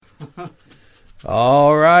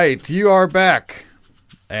All right, you are back.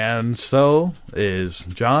 And so is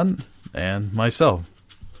John and myself.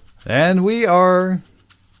 And we are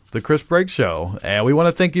the Chris Break Show. And we want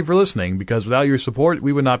to thank you for listening, because without your support,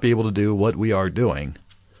 we would not be able to do what we are doing.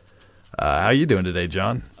 How you doing today,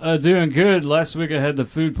 John? Doing good. Last week I had the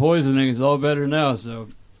food poisoning. It's all better now, so...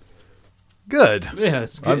 Good. Yeah,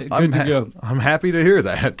 it's good, good to go. I'm happy to hear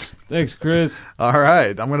that. Thanks, Chris. All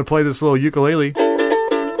right, I'm going to play this little ukulele.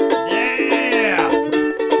 Yeah!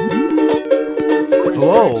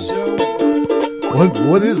 Whoa.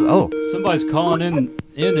 What is... Oh. Somebody's calling in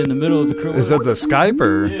the middle of the crew. Is that the Skype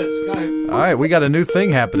or... Yeah, Skype. All right, we got a new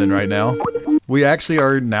thing happening right now. We actually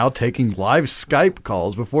are now taking live Skype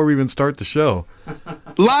calls before we even start the show.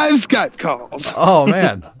 Live Skype calls. Oh,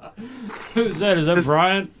 man. Who's that? Is that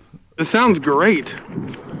Bryan? It sounds great.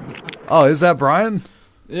 Oh, is that Bryan?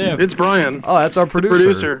 Yeah. It's Bryan. Oh, that's our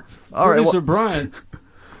producer. All right, Producer Bryan.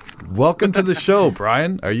 Welcome to the show,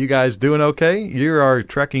 Bryan. Are you guys doing okay? You are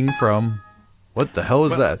trekking from... What the hell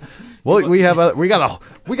is that? Well, we got a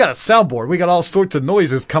soundboard. We got all sorts of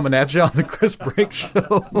noises coming at you on the Chris Break Show.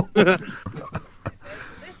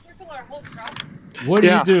 What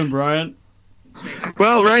are you doing, Bryan?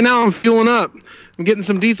 Well, right now I'm fueling up. I'm getting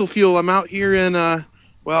some diesel fuel. I'm out here in, I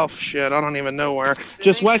don't even know where.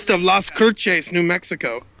 Just west of Las Cruces, New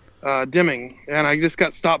Mexico, Deming. And I just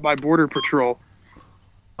got stopped by Border Patrol.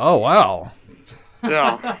 Oh, wow.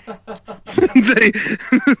 Yeah.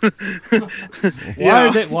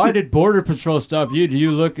 Why did Border Patrol stop you? Do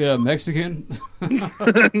you look Mexican?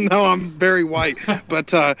 No, I'm very white.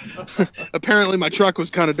 But apparently my truck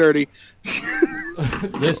was kind of dirty.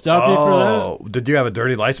 They stopped you for that? Did you have a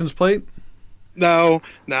dirty license plate? No.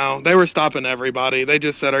 They were stopping everybody. They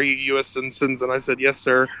just said, "Are you U.S. citizens?" And I said, "Yes,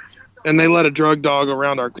 sir." And they let a drug dog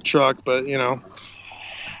around our truck, but,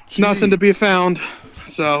 nothing to be found.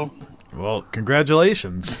 So... Well,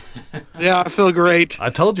 congratulations. Yeah, I feel great. I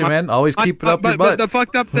told you, man. Always keep it up your butt. But the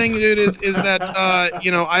fucked up thing, dude, is that,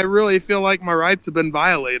 I really feel like my rights have been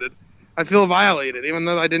violated. I feel violated, even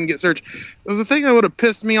though I didn't get searched. The thing that would have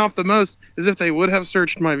pissed me off the most is if they would have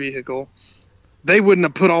searched my vehicle, they wouldn't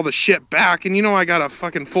have put all the shit back. And I got a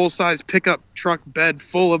fucking full-size pickup truck bed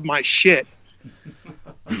full of my shit.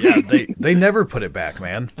 Yeah, they never put it back,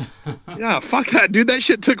 man. Yeah, fuck that, dude. That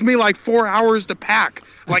shit took me like 4 hours to pack,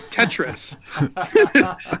 like Tetris.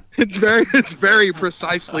 It's very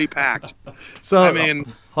precisely packed. So I mean,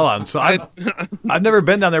 hold on. So I've never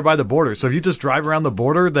been down there by the border. So if you just drive around the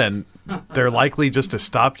border, then they're likely just to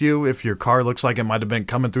stop you if your car looks like it might have been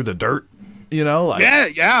coming through the dirt.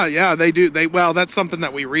 Yeah. They do. That's something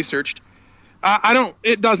that we researched.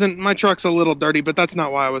 My truck's a little dirty, but that's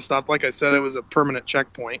not why I was stopped. Like I said, it was a permanent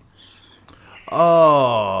checkpoint.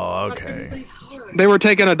 Oh, okay. They were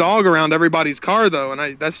taking a dog around everybody's car, though,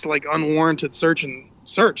 and that's like unwarranted search.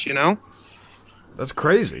 That's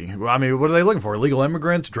crazy. Well, I mean, what are they looking for? Illegal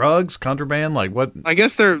immigrants, drugs, contraband? Like what? I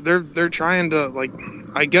guess they're trying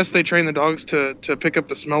to, I guess they train the dogs to pick up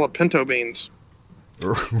the smell of pinto beans.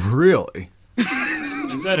 Really?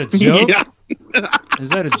 Is that a joke? Yeah. Is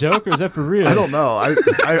that a joke or is that for real? I don't know. I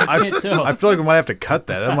can't tell. I feel like I might have to cut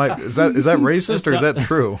that. I'm like, is that racist or is that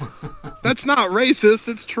true? That's not racist.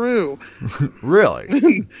 It's true.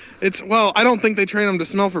 Really? I don't think they train them to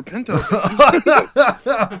smell for pinto beans.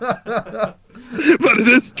 But it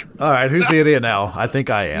is true. All right, who's the idiot now? I think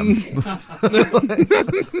I am.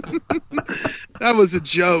 That was a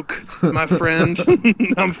joke, my friend.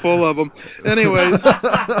 I'm full of them. Anyways.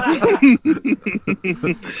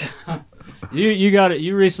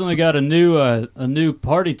 You recently got a new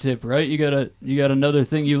party tip, right? You got another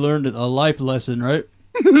thing you learned, a life lesson, right?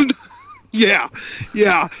 Yeah.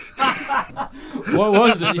 What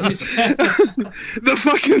was it? You said?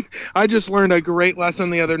 I just learned a great lesson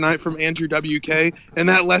the other night from Andrew WK, and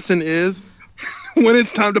that lesson is, when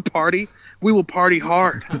it's time to party, we will party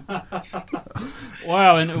hard.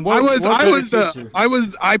 Wow! And I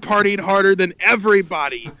partied harder than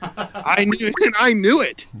everybody. I knew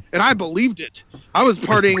it, and I believed it. I was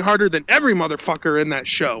partying harder than every motherfucker in that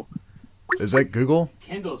show. Is that Google?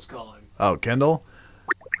 Kendall's calling. Oh, Kendall.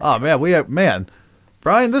 Oh man,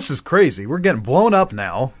 Bryan, this is crazy. We're getting blown up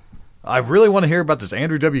now. I really want to hear about this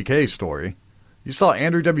Andrew WK story. You saw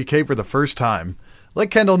Andrew WK for the first time. Let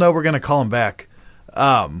Kendall know we're going to call him back.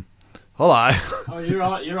 Hold on. Oh,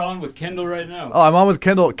 you're on with Kendall right now. Oh, I'm on with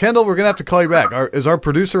Kendall. Kendall, we're going to have to call you back. Is our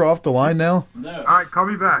producer off the line now? No. All right, call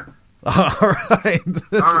me back. All right.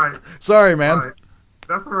 All right. Sorry, man. All right.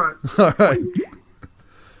 That's all right. All right.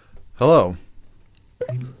 Hello.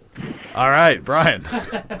 All right, Bryan.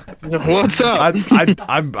 What's up?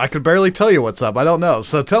 I could barely tell you what's up. I don't know.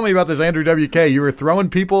 So tell me about this Andrew WK. You were throwing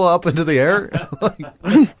people up into the air?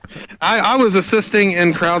 I was assisting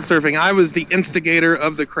in crowd surfing. I was the instigator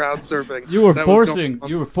of the crowd surfing. You were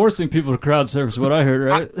forcing people to crowd surf. Is what I heard,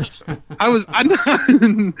 right?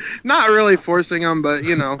 I'm not really forcing them, but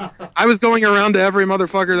I was going around to every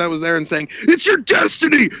motherfucker that was there and saying, "It's your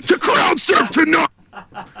destiny to crowd surf tonight."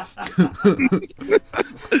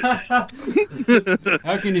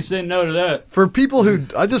 How can you say no to that? For people who,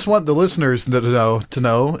 I just want the listeners to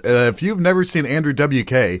know, if you've never seen Andrew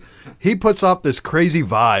WK, he puts off this crazy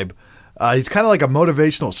vibe. He's kind of like a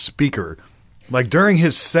motivational speaker. Like during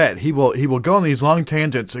his set, he will go on these long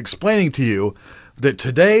tangents explaining to you that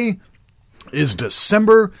today is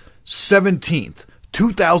December 17th,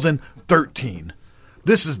 2013.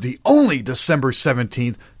 This is the only December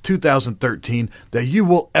 17th, 2013 that you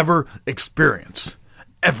will ever experience.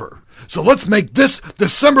 Ever. So let's make this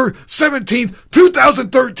December 17th,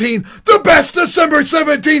 2013 the best December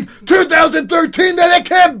 17th, 2013 that it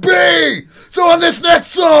can be! So on this next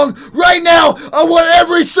song, right now, I want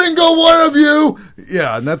every single one of you...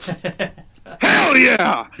 Yeah, and that's... Hell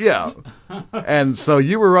yeah! Yeah. And so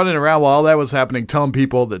you were running around while all that was happening, telling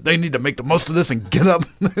people that they need to make the most of this and get up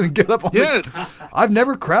on Yes. I've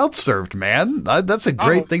never crowd surfed, man. That's a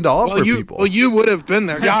great thing to offer people. Well, you would have been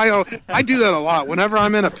there. Yeah, I do that a lot. Whenever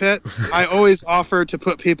I'm in a pit, I always offer to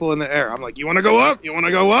put people in the air. I'm like, you want to go up? You want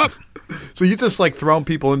to go up? So you just like throwing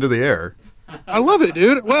people into the air. I love it,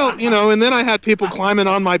 dude. Well, and then I had people climbing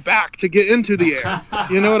on my back to get into the air.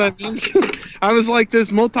 You know what I mean? I was like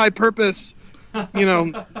this multi-purpose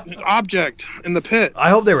object in the pit. I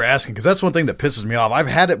hope they were asking, because that's one thing that pisses me off. I've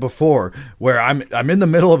had it before where I'm in the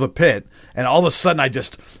middle of a pit and all of a sudden I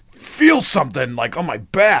just feel something like on my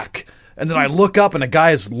back, and then I look up and a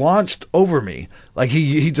guy is launched over me. Like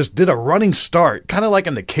he just did a running start, kind of like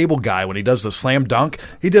in the Cable Guy when he does the slam dunk.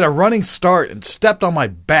 He did a running start and stepped on my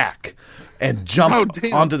back and jumped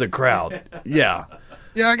onto the crowd. Yeah.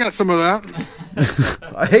 Yeah, I got some of that.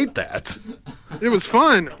 I hate that. It was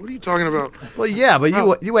fun. What are you talking about? Well, yeah,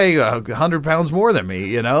 but you weigh 100 pounds more than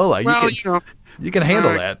me, Like, you can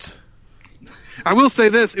handle that. I will say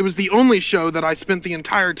this. It was the only show that I spent the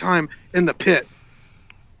entire time in the pit.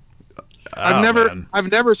 I've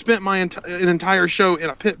never spent an entire show in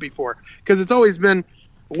a pit before, because it's always been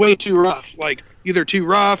way too rough. Like, either too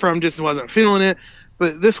rough or I just wasn't feeling it.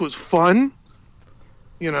 But this was fun.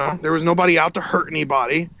 There was nobody out to hurt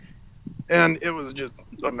anybody. And it was just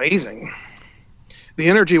amazing. The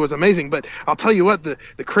energy was amazing. But I'll tell you what, the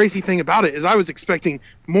crazy thing about it is I was expecting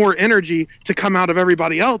more energy to come out of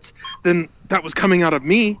everybody else than that was coming out of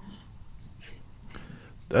me.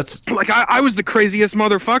 That's like I was the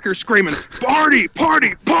motherfucker screaming, "Party,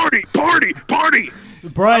 party, party, party, party!"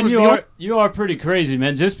 Bryan, you are pretty crazy,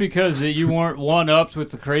 man. Just because that you weren't one-ups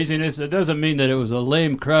with the craziness, it doesn't mean that it was a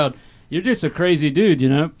lame crowd. You're just a crazy dude,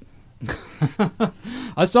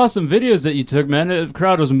 I saw some videos that you took, man. The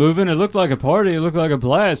crowd was moving. It looked like a party. It looked like a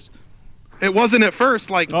blast. It wasn't at first.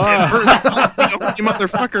 Like, at first, I was the only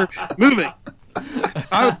motherfucker moving.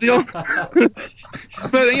 I was the only...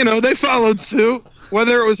 But, they followed suit.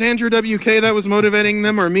 Whether it was Andrew WK that was motivating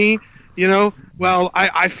them or me, well,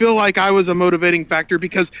 I feel like I was a motivating factor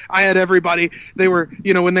because I had everybody. They were,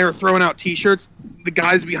 when they were throwing out T-shirts, the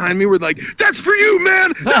guys behind me were like, "That's for you,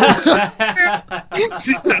 man."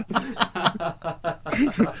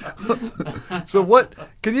 So what,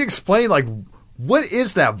 can you explain, like, what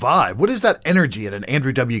is that vibe? What is that energy at an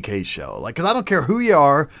Andrew WK show? Like, because I don't care who you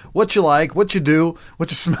are, what you like, what you do,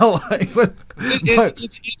 what you smell like.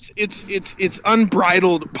 It's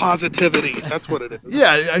unbridled positivity. That's what it is.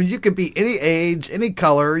 Yeah, you could be any age, any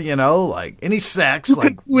color, like any sex. You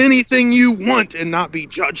can do anything you want and not be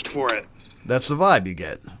judged for it. That's the vibe you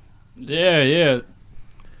get. Yeah.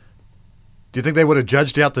 Do you think they would have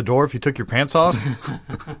judged you out the door if you took your pants off?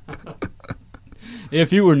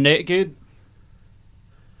 If you were naked?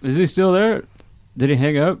 Is he still there? Did he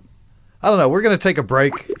hang up? I don't know. We're going to take a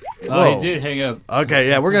break. Oh, he did hang up. Okay,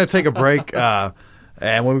 yeah, we're going to take a break. And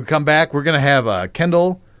when we come back, we're going to have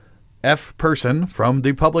Kendall F. person from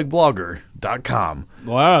thepublicblogger.com.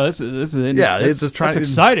 Wow, that's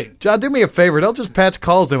exciting. John, do me a favor. Don't just patch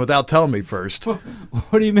calls in without telling me first.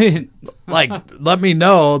 What do you mean? Like, let me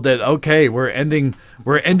know that, okay, we're ending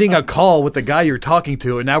a call with the guy you're talking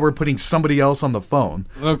to, and now we're putting somebody else on the phone.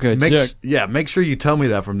 Okay, check. Make sure you tell me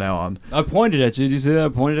that from now on. I pointed at you. Did you see that I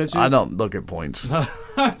pointed at you? I don't look at points.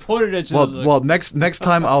 I pointed at you. Well, next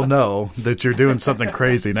time I'll know that you're doing something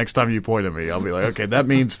crazy. Next time you point at me, I'll be like, okay, that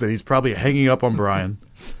means that he's probably hanging up on Bryan.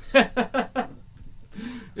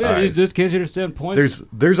 Yeah, All right. these just kids understand points.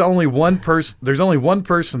 There's only one person. There's only one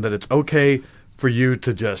person that it's okay for you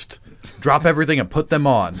to just drop everything and put them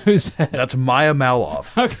on. Who's that? That's Maya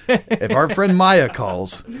Maloff. Okay. If our friend Maya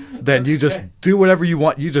calls, then you just do whatever you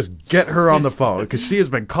want. You just get her on the phone because she has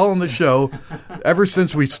been calling the show ever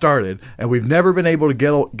since we started, and we've never been able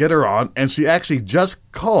to get her on. And she actually just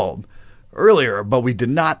called earlier, but we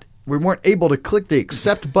weren't able to click the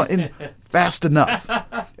accept button fast enough,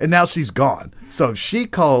 and now she's gone. So if she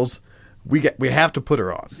calls, we have to put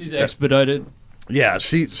her on. She's expedited. Yeah,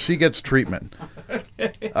 she gets treatment.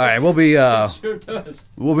 Okay. All right, we'll be Sure does.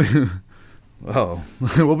 we'll be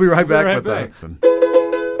we'll be right back with back. that.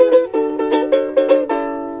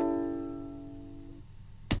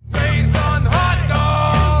 Raised on hot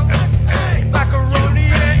dogs, macaroni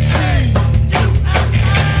and cheese.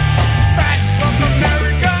 Facts from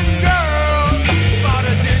American Girl about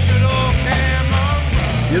a digital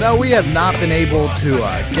camera. You know, we have not been able to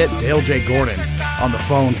get Dale J. Gordon on the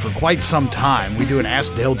phone for quite some time. We do an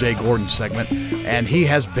Ask Dale J. Gordon segment, and he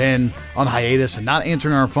has been on hiatus and not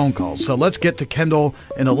answering our phone calls. So let's get to Kendall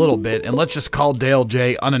in a little bit, and let's just call Dale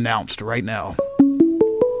J. unannounced right now.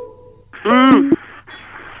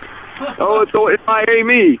 Oh, it's my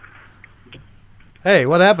Amy. Hey,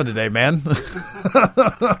 what happened today, man?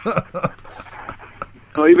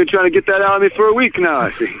 Oh, you've been trying to get that out of me for a week now,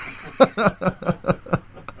 I see.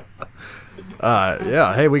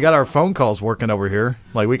 Yeah, hey, we got our phone calls working over here.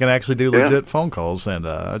 Like, we can actually do Yeah. legit phone calls, and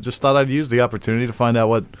I just thought I'd use the opportunity to find out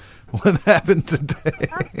what happened today.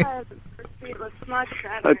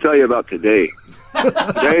 I'll tell you about today.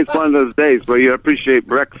 Today's one of those days where you appreciate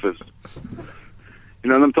breakfast. You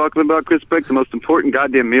know what I'm talking about, Chris Beck? The most important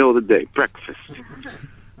goddamn meal of the day, breakfast.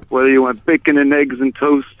 Whether you want bacon and eggs and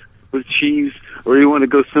toast with cheese, or you want to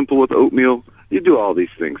go simple with oatmeal, you do all these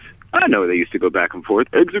things. I know they used to go back and forth.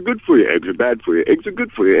 Eggs are good for you. Eggs are bad for you. Eggs are good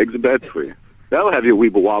for you. Eggs are bad for you. That'll have you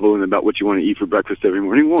weeble wobbling about what you want to eat for breakfast every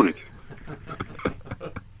morning, won't it?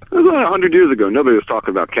 It was only 100 years ago. Nobody was talking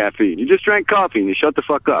about caffeine. You just drank coffee and you shut the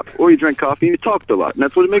fuck up. Or you drank coffee and you talked a lot. And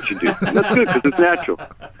that's what it makes you do. And that's good because it's natural.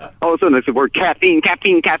 All of a sudden, they said the word caffeine,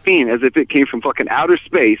 caffeine, caffeine, as if it came from fucking outer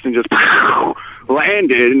space and just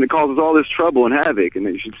landed and it causes all this trouble and havoc and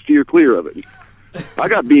that you should steer clear of it. I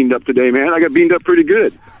got beamed up today, man. I got beamed up pretty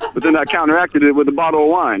good. But then I counteracted it with a bottle of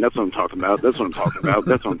wine. That's what I'm talking about. That's what I'm talking about.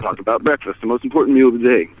 That's what I'm talking about. Breakfast, the most important meal of the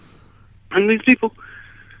day. And these people,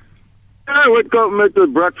 I wake up and make their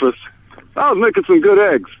breakfast. I was making some good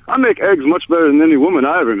eggs. I make eggs much better than any woman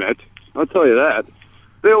I ever met. I'll tell you that.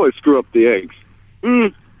 They always screw up the eggs.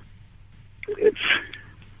 It's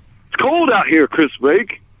cold out here, Chris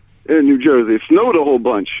Blake, in New Jersey. It snowed a whole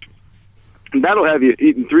bunch. And that'll have you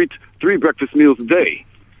eating three breakfast meals a day.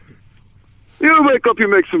 You wake up, you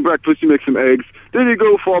make some breakfast, you make some eggs, then you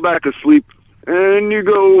go fall back asleep, and you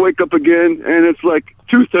go wake up again, and it's like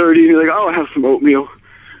 2:30, and you're like, oh, I'll have some oatmeal.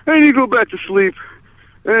 And you go back to sleep,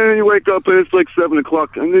 and you wake up, and it's like 7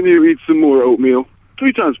 o'clock, and then you eat some more oatmeal.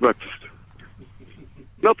 3 times breakfast.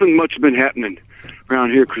 Nothing much been happening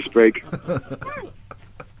around here, Chris Blake.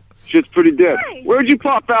 Shit's pretty dead. Where'd you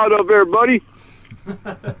pop out of there, buddy?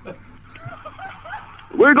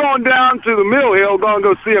 We're going down to the Mill Hill, going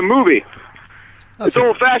to go see a movie. It's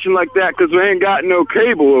old-fashioned like that because we ain't got no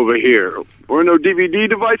cable over here or no DVD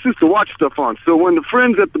devices to watch stuff on. So when the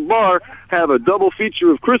friends at the bar have a double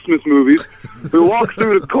feature of Christmas movies, we walk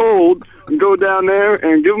through the cold and go down there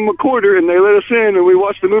and give them a quarter, and they let us in, and we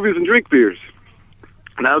watch the movies and drink beers.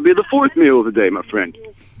 And that'll be the 4th meal of the day, my friend.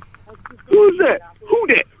 Who's that? Who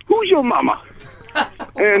that? Who's your mama?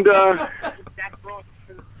 And,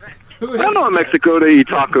 I know in Mexico they eat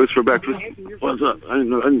tacos for breakfast. What's up? I didn't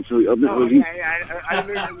know. I didn't see. I didn't know you. I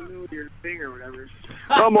knew you in the middle of your thing or whatever.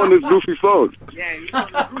 I'm on this goofy phone. Yeah, you're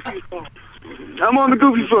on the goofy phone. I'm on the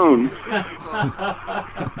goofy phone.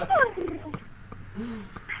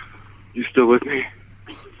 You still with me?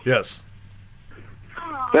 Yes.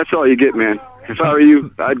 That's all you get, man. If I were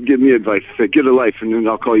you, I'd give me advice. Say, get a life, and then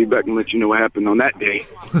I'll call you back and let you know what happened on that day.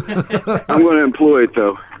 I'm going to employ it,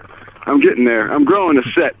 though. I'm getting there. I'm growing a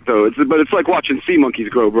set, though. But it's like watching sea monkeys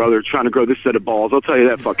grow, brother, trying to grow this set of balls. I'll tell you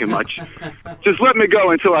that fucking much. Just let me go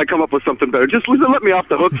until I come up with something better. Just let me off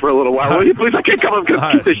the hook for a little while, will you? Please, I can't come up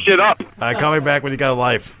and keep this shit up. Call me back when you got a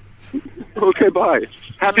life. Okay, bye.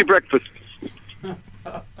 Happy breakfast.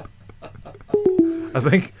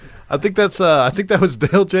 I think that was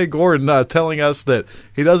Dale J. Gordon telling us that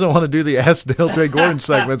he doesn't want to do the Ask Dale J. Gordon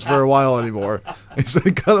segments for a while anymore. He said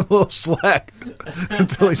he cut him a little slack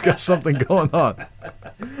until he's got something going on.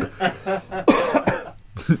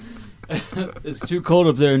 It's too cold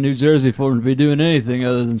up there in New Jersey for him to be doing anything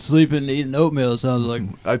other than sleeping and eating oatmeal, it sounds like.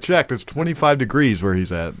 I checked. It's 25 degrees where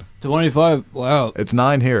he's at. 25? Wow. It's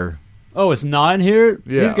 9 here. Oh, it's 9 here?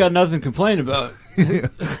 Yeah. He's got nothing to complain about.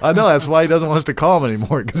 I know. That's why he doesn't want us to call him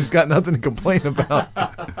anymore, because he's got nothing to complain about.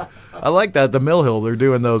 I like that. The Mill Hill, they're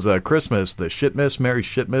doing those Christmas, the Shitmas, Merry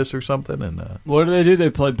Shitmas or something. And What do? They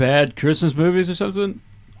play bad Christmas movies or something?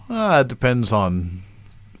 it depends on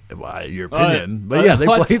your opinion. But yeah, they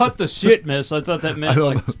I play. thought the shit miss. I thought that meant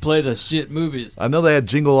like play the shit movies. I know they had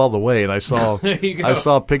Jingle All the Way, and I saw There you go. I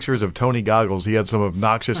saw pictures of Tony Goggles. He had some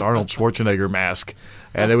obnoxious Arnold Schwarzenegger mask,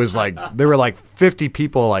 and it was like there were like 50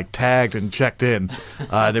 people like tagged and checked in,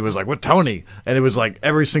 and it was like, what Tony? And it was like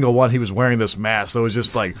every single one he was wearing this mask. So it was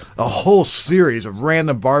just like a whole series of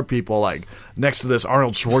random bar people like next to this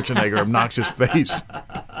Arnold Schwarzenegger obnoxious face.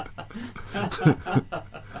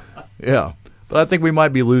 Yeah. But I think we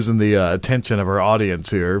might be losing the attention of our audience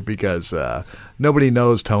here because nobody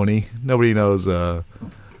knows Tony. Nobody knows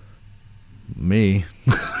me.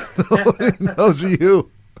 Nobody knows you.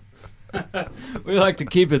 We like to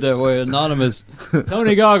keep it that way, anonymous.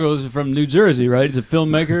 Tony Goggles is from New Jersey, right? He's a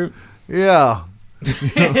filmmaker. Yeah.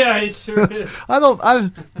 Yeah, he sure is.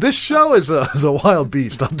 This show is a wild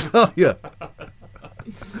beast, I'll tell you.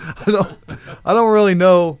 I don't really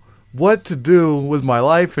know what to do with my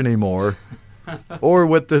life anymore, or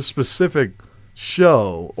with this specific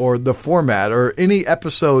show, or the format, or any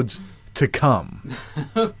episodes to come.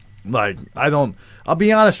 Like, I'll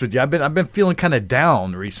be honest with you, I've been feeling kind of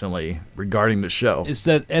down recently regarding the show. It's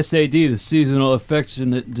that SAD, the seasonal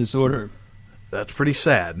affectionate disorder. That's pretty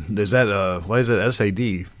sad. Is that why is it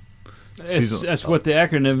SAD? That's what the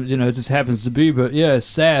acronym, it just happens to be. But yeah, it's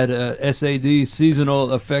sad. SAD,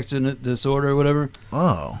 seasonal affectionate disorder, whatever.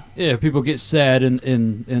 Oh. Yeah, people get sad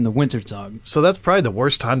in the wintertime. So that's probably the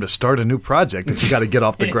worst time to start a new project that you got to get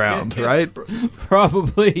off the ground, right?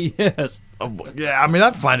 Probably, yes. Yeah, I mean,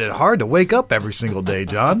 I find it hard to wake up every single day,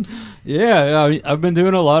 John. Yeah, I've been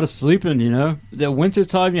doing a lot of sleeping, The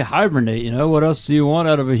wintertime, you hibernate, What else do you want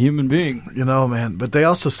out of a human being? Man, but they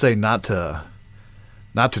also say not to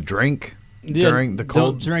drink during the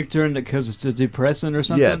cold. Don't drink during because it's a depressant or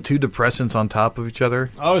something? Yeah, 2 depressants on top of each other.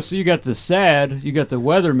 Oh, so you got the SAD, you got the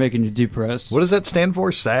weather making you depressed. What does that stand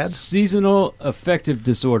for, SAD? Seasonal affective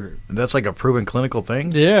disorder. That's like a proven clinical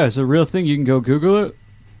thing? Yeah, it's a real thing. You can go Google it.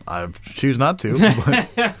 I choose not to.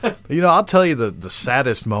 But, I'll tell you the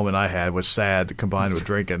saddest moment I had was sad combined with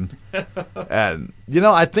drinking. And,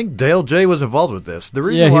 I think Dale J was involved with this. The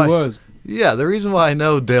reason he was. Yeah, the reason why I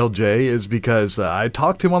know Dale J is because I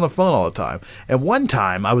talk to him on the phone all the time. And one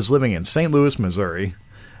time, I was living in St. Louis, Missouri,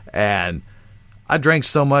 and I drank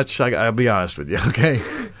so much, I'll be honest with you, okay?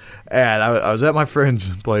 And I was at my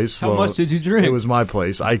friend's place. How much did you drink? It was my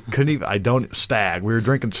place. I couldn't even, Stag. We were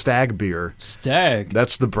drinking Stag beer. Stag?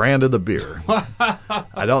 That's the brand of the beer.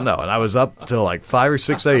 I don't know. And I was up till like 5 or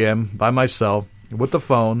 6 a.m. by myself with the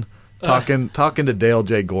phone, talking to Dale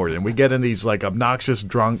J. Gordon. We get in these like obnoxious,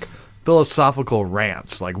 drunk, philosophical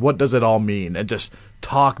rants, like what does it all mean, and just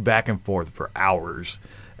talk back and forth for hours.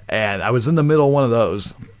 And I was in the middle of one of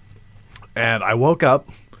those, and I woke up,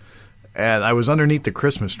 and I was underneath the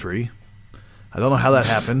Christmas tree. I don't know how that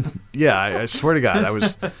happened. Yeah, I swear to God, I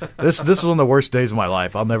was. This is one of the worst days of my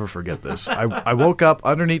life. I'll never forget this. I woke up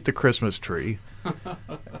underneath the Christmas tree,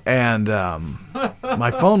 and my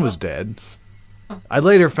phone was dead. I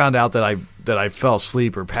later found out that I fell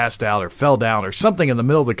asleep or passed out or fell down or something in the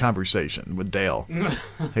middle of the conversation with Dale.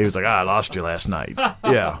 He was like, I lost you last night.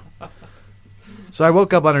 Yeah. So I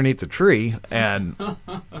woke up underneath the tree, and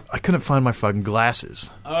I couldn't find my fucking glasses.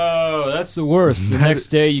 Oh, that's the worst. The next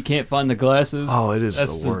day, you can't find the glasses. Oh, it is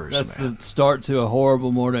the worst, That's man. the start to a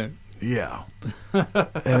horrible morning. Yeah.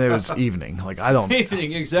 And it was evening. Like,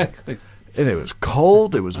 Evening, exactly. And it was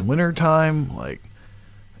cold. It was wintertime. Like,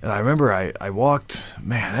 and I remember I walked,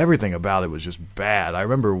 man, everything about it was just bad. I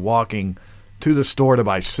remember walking to the store to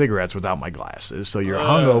buy cigarettes without my glasses. So you're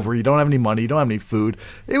hungover, you don't have any money, you don't have any food.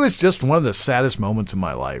 It was just one of the saddest moments of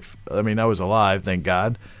my life. I mean, I was alive, thank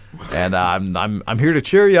God. And I'm here to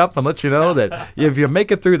cheer you up and let you know that if you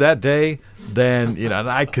make it through that day, then, and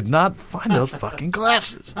I could not find those fucking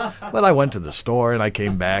glasses. But I went to the store and I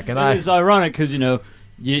came back and It's ironic because,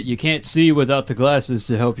 you can't see without the glasses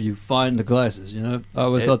to help you find the glasses, I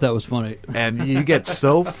always thought that was funny. And you get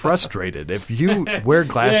so frustrated if you wear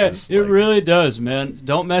glasses. Yeah, it really does, man.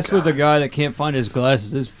 Don't mess with a guy that can't find his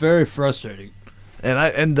glasses. It's very frustrating.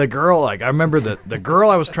 And the girl, like, I remember the girl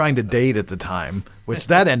I was trying to date at the time, which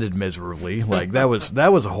that ended miserably. Like, that was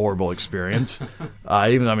a horrible experience.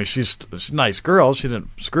 She's a nice girl. She didn't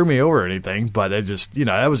screw me over or anything, but it just,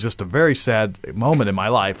 that was just a very sad moment in my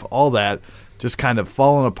life. All that just kind of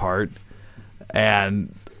falling apart.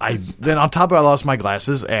 And then on top of it, I lost my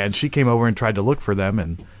glasses, and she came over and tried to look for them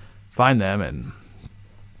and find them, and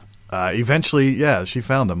eventually, yeah, she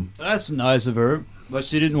found them. That's nice of her, but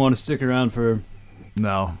she didn't want to stick around for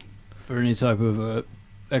any type of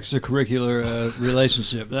extracurricular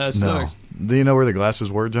relationship. That sucks. Do you know where the glasses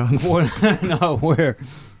were, John? No, where?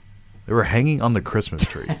 They were hanging on the Christmas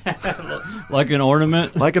tree. Like an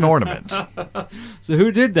ornament? Like an ornament. So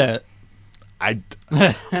who did that? Do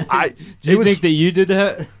you think that you did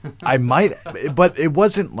that? I might, but it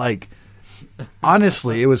wasn't like.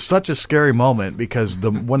 Honestly, it was such a scary moment because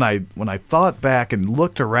when I thought back and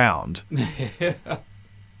looked around,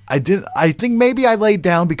 I think maybe I laid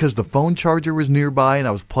down because the phone charger was nearby and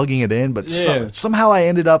I was plugging it in, but somehow I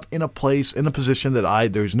ended up in a position that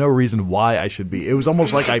there's no reason why I should be. It was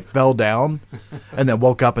almost like I fell down and then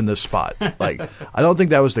woke up in this spot. Like, I don't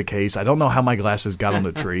think that was the case. I don't know how my glasses got on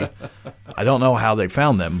the tree. I don't know how they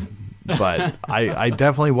found them, but I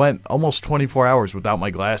definitely went almost 24 hours without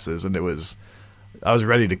my glasses, and I was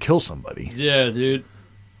ready to kill somebody. Yeah, dude.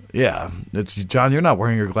 Yeah, John. You're not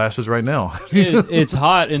wearing your glasses right now. It's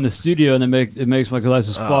hot in the studio, and it makes my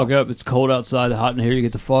glasses fog up. It's cold outside, hot in here. You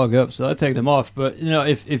get the fog up, so I take them off. But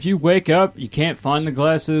if you wake up, you can't find the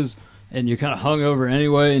glasses, and you're kind of hungover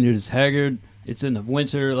anyway, and you're just haggard. It's in the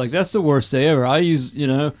winter. Like, that's the worst day ever. I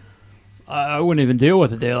I wouldn't even deal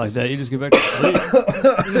with a day like that. You just go back to sleep.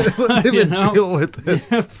 Deal with it.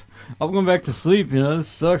 I'm going back to sleep. This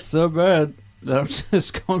sucks so bad that I'm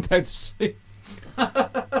just going back to sleep.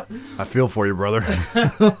 I feel for you, brother.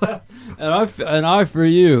 and I for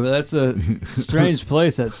you. That's a strange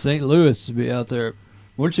place, that St. Louis, to be out there.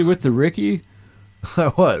 Weren't you with the Ricky?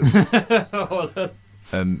 I was.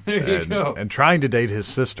 There you go. And trying to date his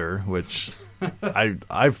sister, which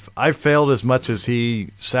I failed as much as he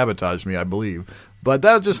sabotaged me, I believe. But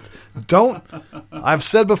that was just I've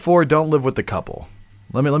said before, don't live with the couple.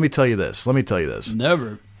 Let me tell you this.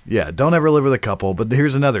 Never. Yeah, don't ever live with a couple, but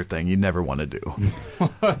here's another thing you never want to do.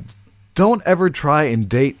 What? Don't ever try and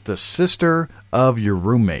date the sister of your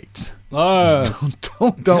roommate. Don't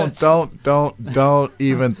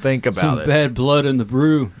even think about Some bad blood in the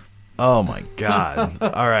brew. Oh, my God.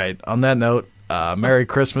 All right, on that note, Merry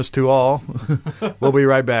Christmas to all. We'll be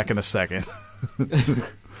right back in a second.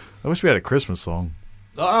 I wish we had a Christmas song.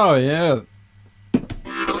 Oh, yeah.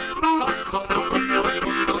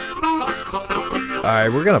 All right,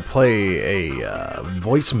 we're going to play a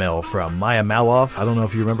voicemail from Maya Maloff. I don't know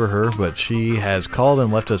if you remember her, but she has called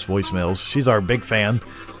and left us voicemails. She's our big fan,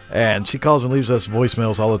 and she calls and leaves us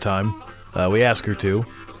voicemails all the time. We ask her to,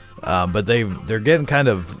 but they're getting kind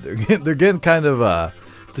of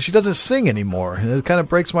she doesn't sing anymore, and it kind of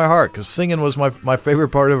breaks my heart because singing was my favorite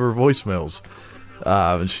part of her voicemails.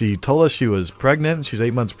 And she told us she was pregnant. She's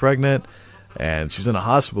 8 months pregnant, and she's in a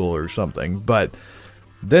hospital or something, but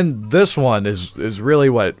then this one is really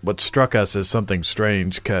what struck us as something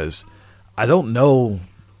strange, because I don't know.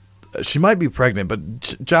 She might be pregnant,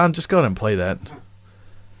 but John, just go ahead and play that.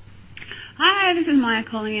 Hi, this is Maya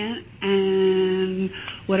calling in, and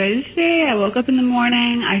what I did today, I woke up in the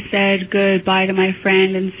morning, I said goodbye to my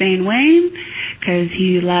friend Insane Wayne, because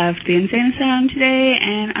he left the Insane Asylum today,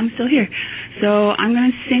 and I'm still here. So I'm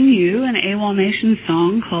going to sing you an AWOL Nation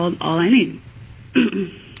song called All I Need.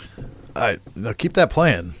 All right, now keep that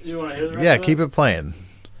playing. You want to hear that? Yeah, keep it playing.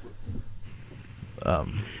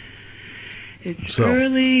 It's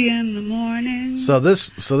early in the morning. So this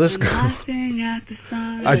girl.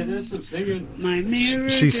 There's some singing.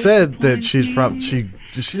 She said that she's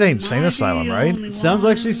in insane asylum, right? It sounds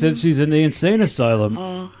like she said she's in the insane asylum.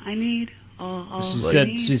 All I need.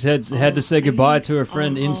 She had to say goodbye to her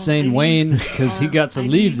friend Insane Wayne because he got to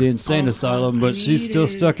leave the insane asylum, but she's still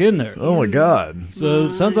stuck in there. Oh my God! So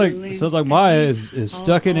it sounds like Maya is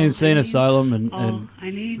stuck in the insane asylum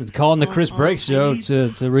and calling the Chris Break Show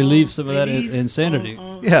to relieve some of that insanity.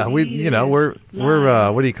 Yeah, we're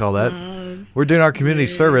what do you call that? We're doing our community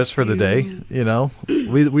service for the day.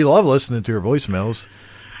 We love listening to her voicemails.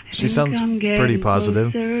 She sounds pretty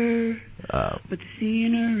positive. But the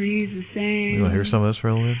scenery's the same. You want to hear some of this for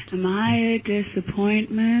a little bit? Am I a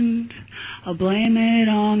disappointment? I'll blame it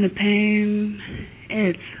on the pain.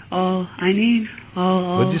 It's all I need.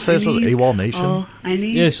 What did you say this was? AWOL Nation?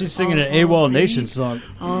 Yeah, she's singing an AWOL Nation song.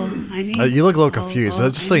 All I need. You look a little confused.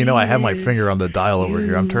 Just so you know, I have my finger on the dial over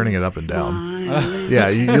here. I'm turning it up and down. Yeah,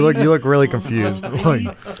 you look really confused.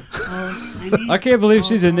 I can't believe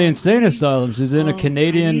she's in the insane asylum. She's in a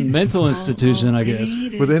Canadian mental institution, I guess.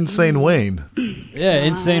 With Insane Wayne. Yeah,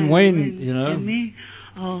 Insane Wayne, you know.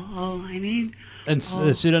 All I need. And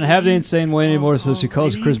she doesn't have the Insane Wayne anymore, so she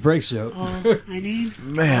calls Chris Break Show.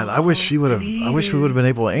 Man, I wish we would have been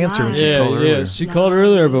able to answer when she called earlier. Yeah, she called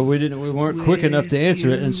earlier, but we weren't quick enough to answer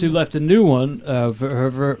it, and she left a new one of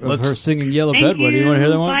her singing Yellow Bedwetter. You want to hear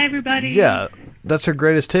that one? Bye, everybody. Yeah, that's her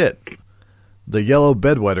greatest hit. The Yellow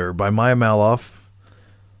Bedwetter by Maya Maloff.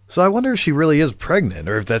 So I wonder if she really is pregnant,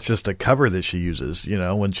 or if that's just a cover that she uses, you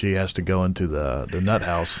know, when she has to go into the nut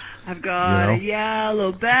house. I've got a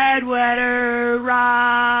yellow bedwetter,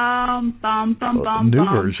 rum, bum, bum, bum, new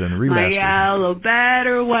bum. version, remastered. My yellow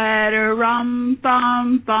bedwetter, rum,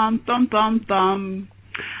 bum, bum, bum, bum, bum.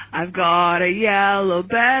 I've got a yellow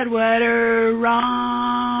bedwetter,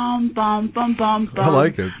 rum, bum, bum, bum, bum. I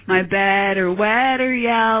like it. My bedder, wetter,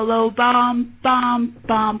 yellow, bum, bum,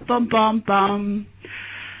 bum, bum, bum, bum.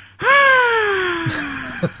 I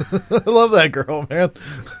love that girl, man.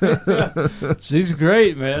 She's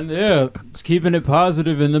great, man. Yeah, she's keeping it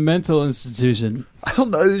positive in the mental institution. I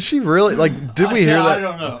don't know. Is she really did we hear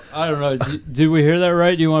that? I don't know. Did we hear that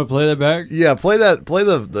right? Do you want to play that back? Yeah, play that. Play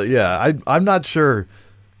the yeah. I'm not sure.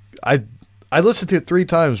 I listened to it 3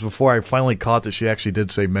 times before I finally caught that she actually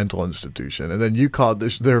did say mental institution, and then you caught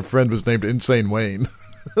this. Their friend was named Insane Wayne.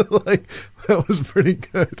 Like, that was pretty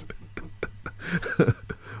good.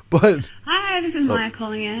 But hi, this is Maya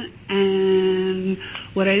calling in, and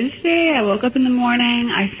what I did today, I woke up in the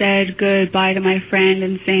morning, I said goodbye to my friend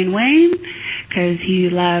Insane Wayne, because he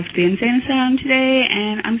left the insane asylum today,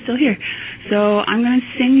 and I'm still here. So I'm going to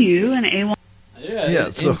sing you an A1. Yeah,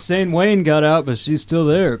 so Insane Wayne got out, but she's still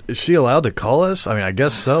there. Is she allowed to call us? I mean, I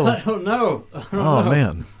guess so. I don't know.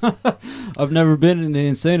 Man. I've never been in the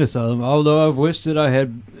insane asylum, although I've wished that I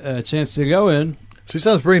had a chance to go in. She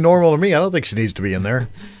sounds pretty normal to me. I don't think she needs to be in there.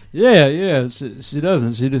 Yeah, she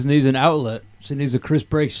doesn't. She just needs an outlet. She needs a Chris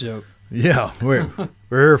Break Show. Yeah, we're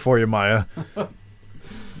here for you, Maya.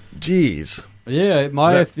 Jeez. Yeah,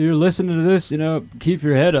 Maya, if you're listening to this, you know, keep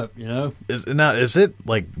your head up, you know. Is it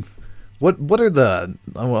like, what are the,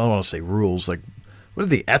 I don't want to say rules, like, what are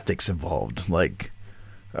the ethics involved? Like,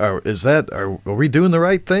 are we doing the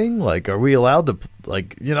right thing? Like, are we allowed to,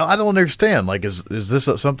 like, you know, I don't understand. Like, is this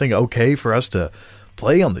something okay for us to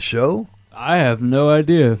play on the show? I have no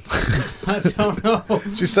idea. I don't know.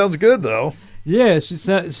 She sounds good, though. Yeah, she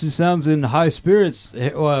sounds in high spirits.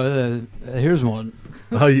 Well, here's one.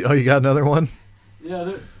 You got another one?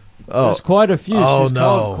 Yeah, there's quite a few. Oh, She's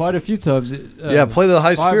called quite a few times. Yeah, play the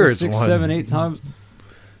high spirits 5 or 6, one. 7, 8 times.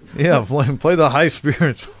 Yeah, play the high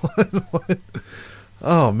spirits one.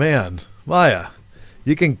 Oh, man. Maya,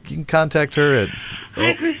 you can contact her at...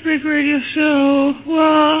 Hi, Chris Break Radio Show.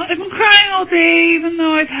 Well, I've been crying all day, even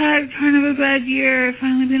though I've had kind of a bad year. I've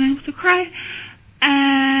finally been able to cry.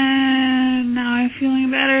 And now I'm feeling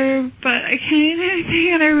better, but I can't eat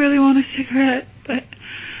anything, and I really want a cigarette, but...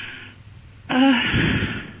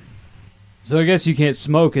 So I guess you can't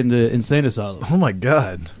smoke in the insane asylum. Oh, my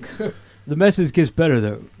God. The message gets better,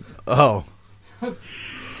 though. Oh.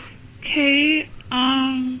 Okay,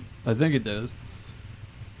 I think it does.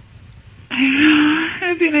 I know.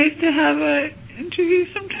 It'd be nice to have an interview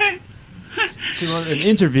sometime. She wants an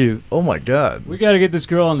interview. Oh, my God. We got to get this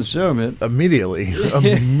girl on the show, man. Immediately.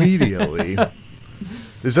 Immediately.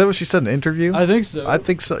 Is that what she said, an interview? I think so. I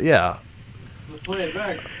think so, yeah. Let's play it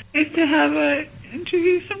back. Nice to have an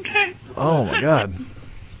interview sometime. Oh, my God.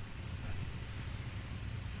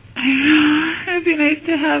 I know. It'd be nice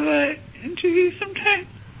to have an interview sometime.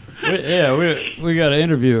 We got to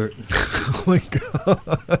interview her. Oh, my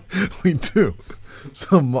God. We do.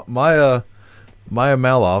 So, Maya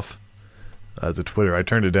Maloff, the Twitter. I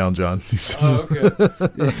turned it down, John. Oh,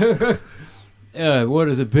 okay. What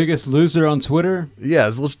is it? Biggest loser on Twitter? Yeah,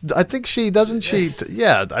 well, I think she doesn't.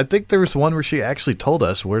 Yeah, I think there was one where she actually told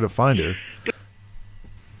us where to find her.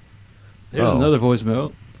 There's another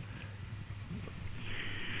voicemail.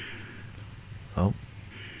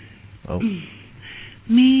 Oh.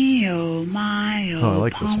 Me, oh my, I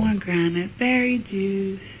like this one. pomegranate berry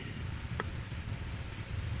juice.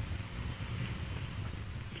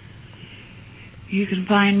 You can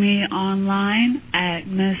find me online at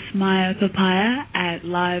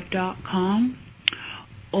MissMayaPapaya@live.com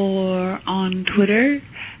or on Twitter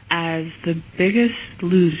as The Biggest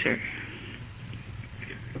Loser.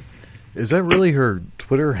 Is that really her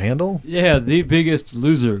Twitter handle? Yeah, The Biggest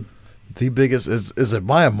Loser. The biggest is it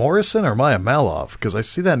Maya Morrison or Maya Maloff? Because I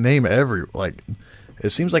see that name it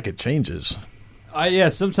seems like it changes. Yeah,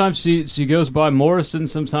 sometimes she goes by Morrison,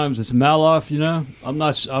 sometimes it's Maloff. You know, I'm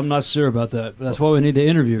not sure about that. That's why we need to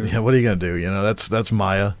interview her. Yeah, what are you gonna do? You know, that's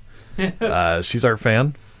Maya. She's our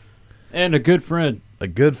fan. And a good friend. A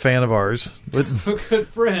good fan of ours. A good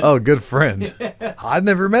friend. Oh, good friend. Yeah. I've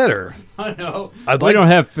never met her. I know. We don't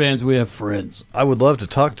have fans, we have friends. I would love to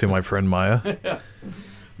talk to my friend Maya.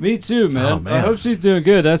 Me too, man. Oh, man. I hope she's doing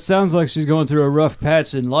good. That sounds like she's going through a rough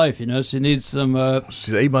patch in life. You know, she needs some.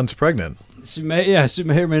 She's 8 months pregnant. She may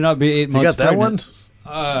or may not be 8 months. You got that pregnant.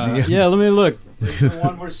 one? Yeah, let me look. The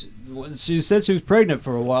one where she said she was pregnant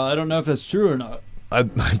for a while. I don't know if that's true or not. I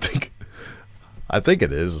think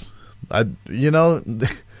it is. That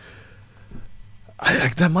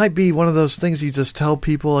might be one of those things you just tell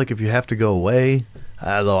people, like if you have to go away.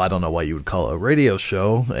 Although I don't know what you would call a radio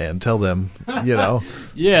show and tell them, you know.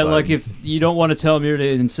 Yeah, like if you don't want to tell them you're in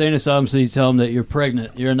an insane asylum, so you tell them that you're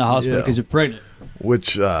pregnant. You're in the hospital because you're pregnant.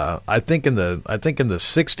 Which I think in the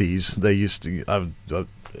 60s they used to.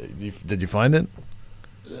 Did you find it?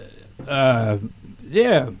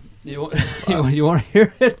 Yeah. You want to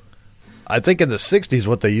hear it? I think in the 60s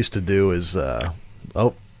what they used to do is. Oh,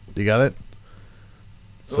 you got it?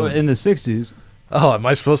 In the 60s. Oh, am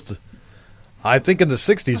I supposed to? I think in the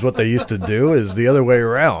 60s what they used to do is the other way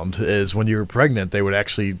around. Is when you were pregnant, they would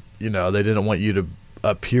actually, they didn't want you to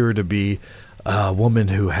appear to be a woman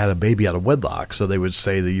who had a baby out of wedlock. So they would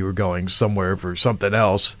say that you were going somewhere for something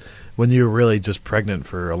else when you were really just pregnant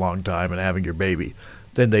for a long time and having your baby.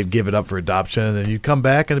 Then they'd give it up for adoption, and then you'd come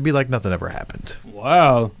back, and it'd be like nothing ever happened.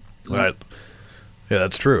 Wow. Right. Yeah,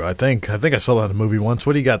 that's true. I think I saw that in a movie once.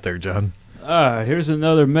 What do you got there, John? Here's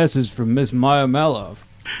another message from Miss Maya Maloff.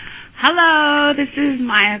 Hello, this is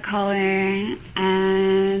Maya calling,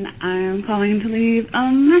 and I'm calling to leave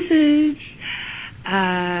a message.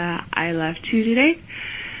 I left two today.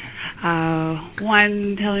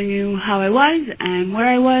 One telling you how I was and where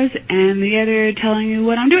I was, and the other telling you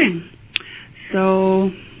what I'm doing.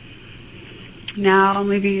 So now I'm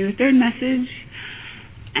leaving you a third message,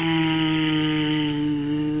 and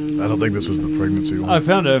I don't think this is the pregnancy one. I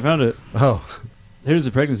found it. Oh. Here's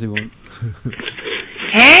the pregnancy one.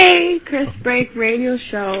 Hey, Chris Break Radio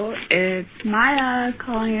Show. It's Maya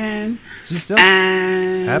calling in. She's so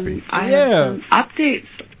and happy. I have some updates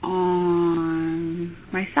on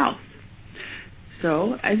myself.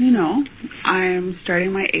 So, as you know, I'm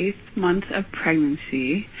starting my 8th month of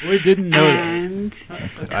pregnancy. We didn't know and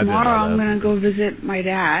that. Tomorrow I'm going to go visit my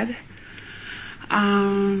dad.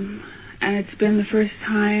 And it's been the first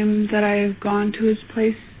time that I've gone to his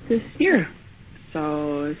place this year.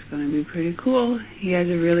 So it's going to be pretty cool. He has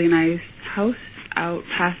a really nice house out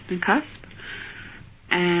past the cusp.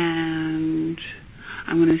 And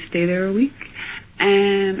I'm going to stay there a week.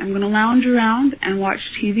 And I'm going to lounge around and watch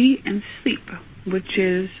TV and sleep, which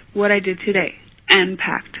is what I did today. And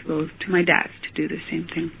packed to go to my dad's to do the same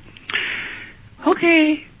thing.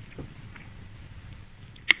 Okay.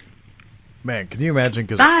 Man, can you imagine?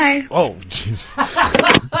 Bye. Oh, jeez.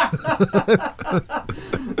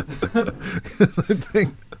 I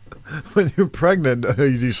think when you're pregnant, do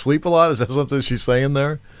you sleep a lot? Is that something she's saying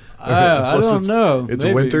there? I don't know. It's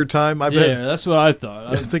Maybe. winter time. That's what I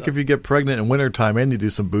thought. I think if you get pregnant in winter time and you do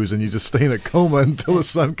some boozing, you just stay in a coma until the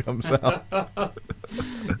sun comes out.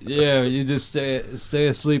 Yeah, you just stay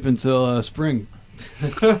asleep until spring.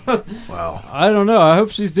 Wow. I don't know. I hope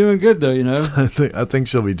she's doing good though. I think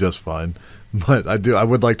she'll be just fine. But I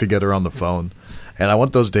would like to get her on the phone. And I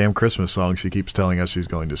want those damn Christmas songs she keeps telling us she's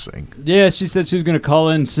going to sing. Yeah, she said she was going to call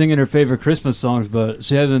in singing her favorite Christmas songs, but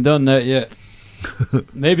she hasn't done that yet.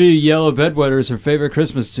 Maybe Yellow Bedwetter is her favorite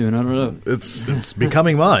Christmas tune. I don't know. It's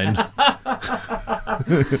becoming mine.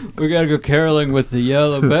 We got to go caroling with the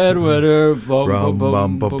Yellow Bedwetter. Bum, bum,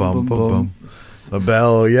 bum, bum, bum, bum. A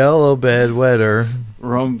bell, yellow bedwetter.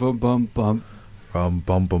 Rum, bum, bum, bum. Rum,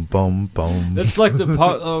 bum, bum, bum, bum. It's like the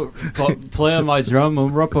play on my drum.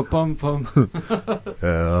 Bum, bum, bum.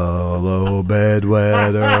 Yellow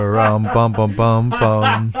bedwetter. Rum, bum, bum, bum,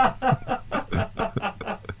 bum.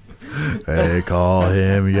 They call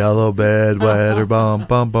him Yellow Bedwetter. Bum,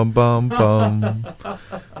 bum, bum, bum, bum.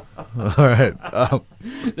 All right.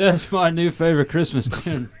 That's my new favorite Christmas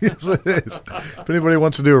tune. Yes, it is. If anybody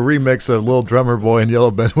wants to do a remix of Little Drummer Boy and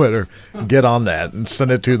Yellow Bedwetter, get on that and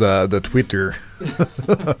send it to the Twitter.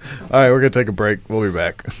 All right, we're going to take a break. We'll be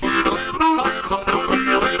back.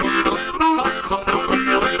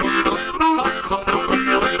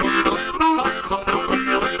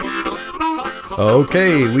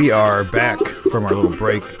 Okay, we are back from our little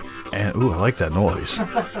break. And, ooh, I like that noise.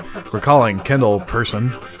 We're calling Kendall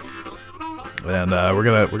Person. And we're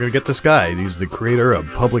gonna get this guy. He's the creator of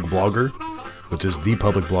Public Blogger, which is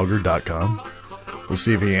thepublicblogger.com. We'll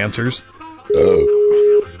see if he answers.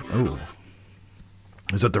 Oh.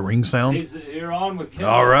 Is that the ring sound? You're on with Kendall.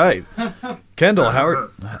 All right. Kendall, how are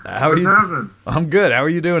What's you? happening? I'm good. How are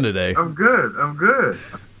you doing today? I'm good.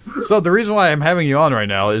 So the reason why I'm having you on right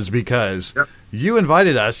now is because you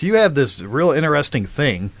invited us. You have this real interesting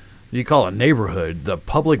thing you call a neighborhood, the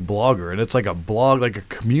public blogger, and it's like a blog, like a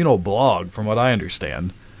communal blog from what I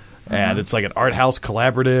understand. And it's like an art house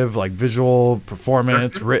collaborative, like visual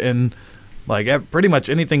performance, written, like pretty much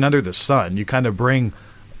anything under the sun. You kind of bring,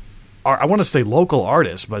 I want to say local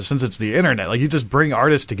artists, but since it's the internet, like you just bring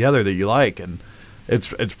artists together that you like, and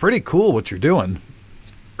it's pretty cool what you're doing.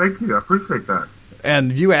 Thank you. I appreciate that.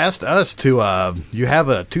 And you asked us to, you have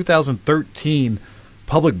a 2013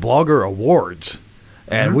 Public Blogger Awards,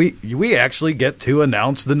 and we actually get to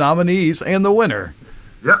announce the nominees and the winner.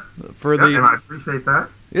 Yep. And I appreciate that.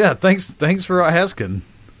 Yeah, thanks for asking.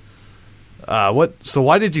 So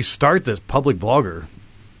why did you start this Public Blogger?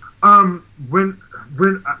 When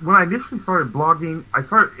I initially started blogging, I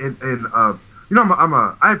started in I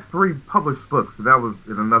have 3 published books, and that was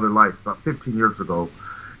in another life about 15 years ago,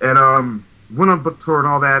 and went on book tour and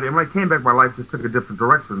all that. And when I came back, my life just took a different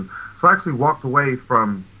direction. So I actually walked away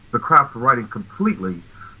from the craft of writing completely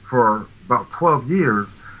for about 12 years.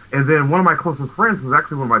 And then one of my closest friends was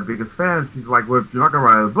actually one of my biggest fans. He's like, well, if you're not going to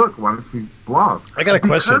write a book, why don't you blog? I got a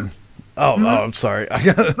question. I'm sorry.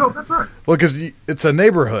 No, that's right. Well, because it's a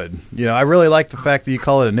neighborhood. You know, I really like the fact that you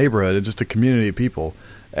call it a neighborhood. It's just a community of people.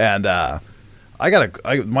 And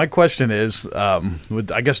my question is,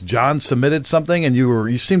 I guess John submitted something, and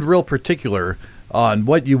you seemed real particular on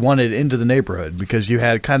what you wanted into the neighborhood because you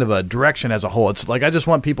had kind of a direction as a whole. It's like I just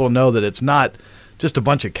want people to know that it's not just a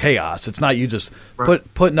bunch of chaos. It's not you just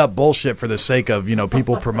putting up bullshit for the sake of,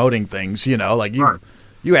 people promoting things, like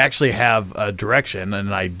you actually have a direction,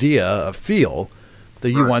 an idea, a feel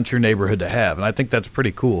that you want your neighborhood to have. And I think that's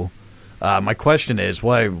pretty cool. My question is,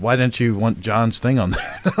 why didn't you want John's thing on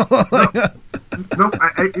there?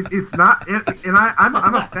 It's not. And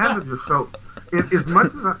I'm a fan of your show.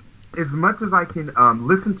 As much as I can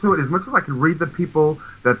listen to it, as much as I can read the people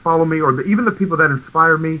that follow me, or even the people that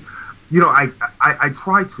inspire me, I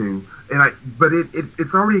try to, but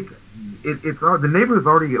it's already. The neighborhood is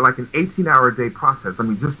already like an 18-hour-a-day process. I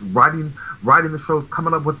mean, just writing the shows,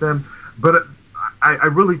 coming up with them. But I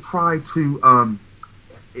really try to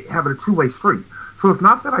have it a two-way street. So it's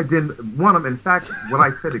not that I didn't want them. In fact, what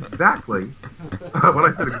I said exactly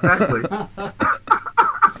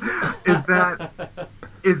is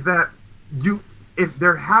that if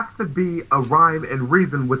there has to be a rhyme and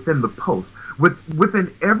reason within the post.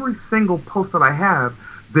 Within every single post that I have,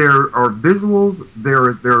 there are visuals,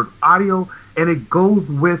 there's audio, and it goes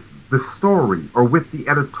with the story or with the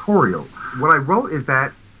editorial. What I wrote is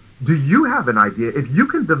that, do you have an idea? If you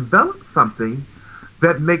can develop something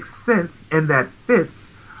that makes sense and that fits,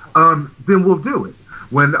 then we'll do it.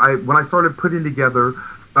 When I started putting together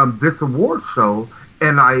this award show,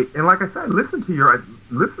 and like I said, I listened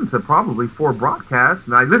to probably 4 broadcasts,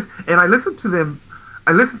 and I listened to them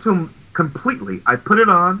completely. I put it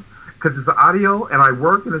on because it's the audio, and I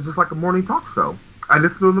work, and it's just like a morning talk show. I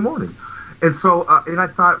listen to it in the morning, and so and I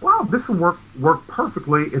thought, wow, this will work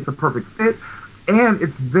perfectly. It's a perfect fit, and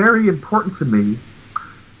it's very important to me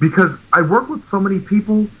because I work with so many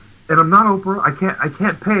people, and I'm not Oprah. I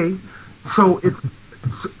can't pay, so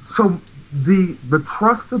the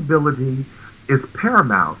trustability is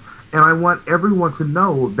paramount, and I want everyone to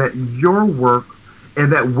know that your work and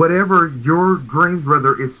that whatever your dreams,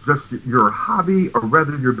 whether it's just your hobby or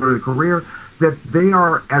whether you're doing a career, that they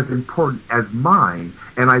are as important as mine,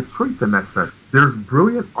 and I treat them as such. There's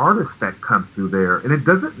brilliant artists that come through there, and it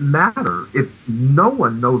doesn't matter if no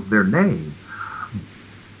one knows their name,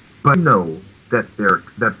 but I know that their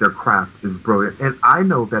craft is brilliant, and I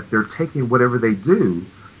know that they're taking whatever they do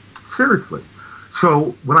seriously.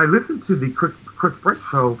 So when I listen to the Chris Brett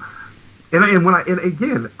show, and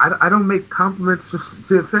again, I don't make compliments just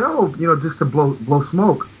to say, just to blow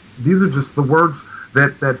smoke. These are just the words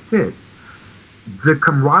that fit. The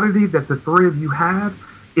camaraderie that the 3 of you have,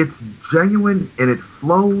 it's genuine and it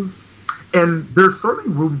flows. And there's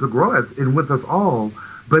certainly room to grow with us all,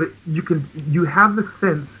 but you have the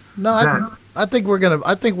sense that. I think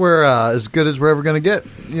we're as good as we're ever going to get.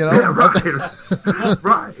 Yeah,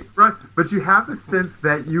 right, right. But you have the sense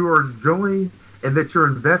that you are doing and that you're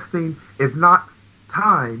investing, if not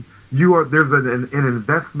time, there's an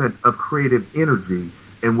investment of creative energy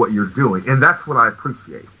in what you're doing, and that's what I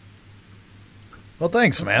appreciate. Well,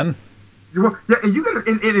 thanks, man. Yeah, and you got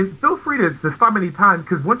and feel free to stop any time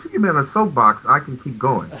because once you get me on a soapbox, I can keep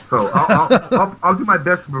going. So I'll do my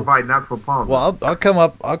best to provide natural pauses. Well, I'll come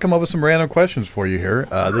up with some random questions for you here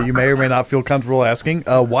that you may or may not feel comfortable asking.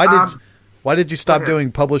 Why did you stop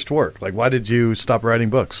doing published work? Like, why did you stop writing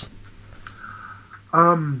books?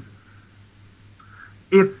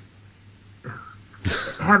 If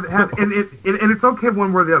and it's okay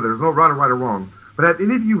one way or the other. There's no right or wrong. But have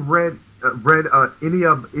any of you read any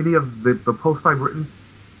of the posts I've written?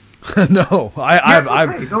 No,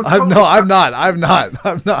 I've not.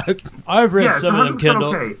 I've read some of them,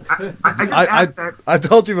 Kendall. Okay. I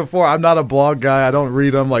told you before, I'm not a blog guy. I don't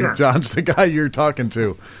read them like John's the guy you're talking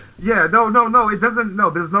to. Yeah, no. It doesn't.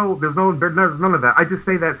 No, there's none of that. I just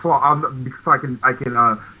say that so I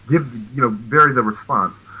can give vary the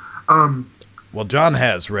response. Well, John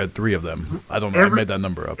has read 3 of them. I don't know. I made that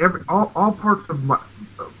number up. All parts of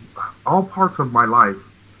my life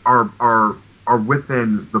are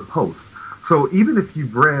within the post. So even if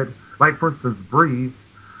you've read, like for instance, Breathe,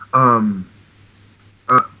 Breathe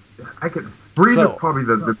is probably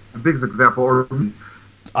the biggest example. Or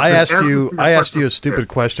I asked you a stupid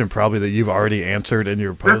question probably that you've already answered in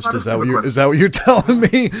your post. Is that what you're telling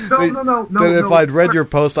me? No. That if I'd read your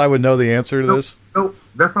post, I would know the answer to this? No,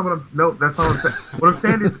 that's not what I'm. No, that's not what I'm saying. What I'm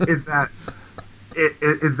saying is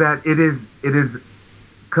that it is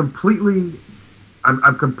completely.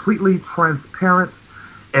 I'm completely transparent,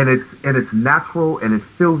 and it's natural, and it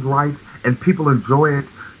feels right, and people enjoy it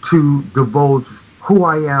to divulge who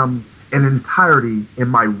I am in entirety in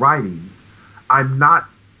my writings. I'm not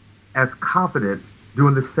as confident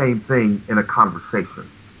doing the same thing in a conversation.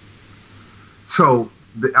 So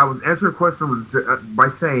I was answering a question by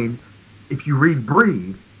saying, if you read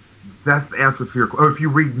Breathe, that's the answer to your question. Or if you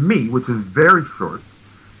read Me, which is very short,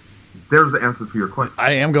 there's the answer to your question.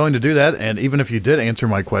 I am going to do that, and even if you did answer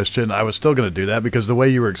my question, I was still going to do that because the way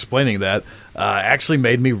you were explaining that actually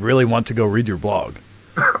made me really want to go read your blog.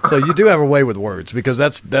 So you do have a way with words because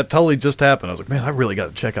that totally just happened. I was like, man, I really got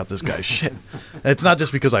to check out this guy's shit. And it's not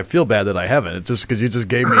just because I feel bad that I haven't. It's just because you just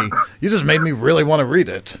made me really want to read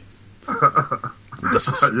it.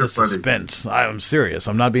 The suspense. I'm serious.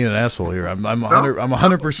 I'm not being an asshole here. I'm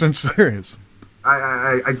 100% serious.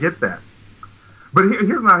 I get that. But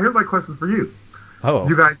here's my question for you. Oh,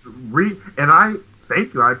 you guys read, and I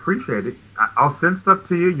thank you. I appreciate it. I'll send stuff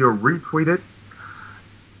to you. You'll retweet it.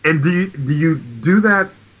 And do you do that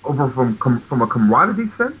over from a camaraderie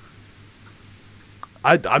sense?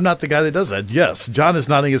 I'm not the guy that does that. Yes, John is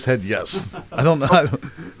nodding his head. Yes, I don't know.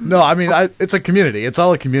 No, I mean it's a community. It's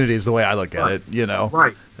all a community is the way I look at it. You know,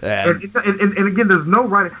 right? And again, there's no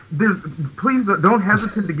right. Please don't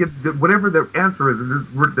hesitate to give whatever the answer is.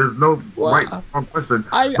 There's no right or wrong question.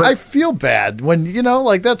 I feel bad when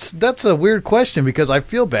that's a weird question because I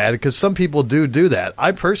feel bad because some people do that.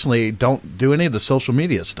 I personally don't do any of the social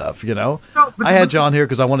media stuff. You know, I had John here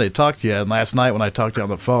because I wanted to talk to you, and last night when I talked to you on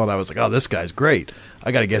the phone, I was like, oh, this guy's great.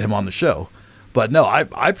 I got to get him on the show. But no,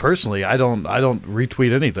 I personally I don't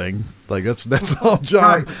retweet anything. Like that's all,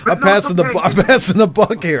 John. Right. I'm passing the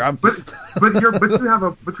buck here. But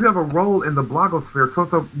you have a role in the blogosphere. So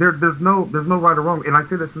there's no right or wrong, and I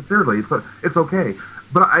say that sincerely. It's okay.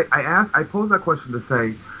 But I pose that question to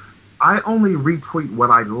say, I only retweet what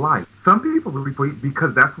I like. Some people retweet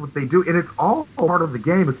because that's what they do, and it's all part of the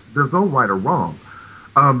game. There's no right or wrong.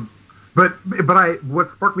 But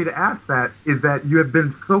what sparked me to ask that is that you have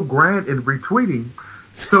been so grand in retweeting,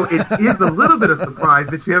 so it is a little bit of surprise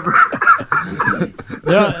that you ever.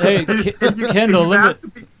 Yeah, hey, Kendall, and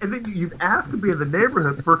then you've asked to be in the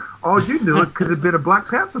neighborhood. For all you knew, it could have been a Black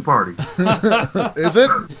Panther party. Is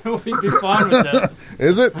it? We'd be fine with that.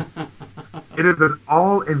 Is it? It is an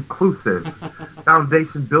all-inclusive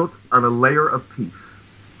foundation built on a layer of peace.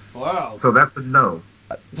 Wow. So that's a no.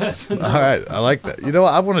 All right, I like that. You know,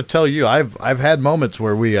 I want to tell you, I've had moments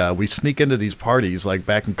where we sneak into these parties, like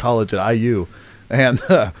back in college at IU, and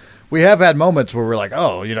we have had moments where we're like,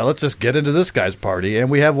 oh, let's just get into this guy's party,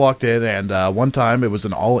 and we have walked in, and one time it was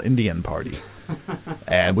an all-Indian party,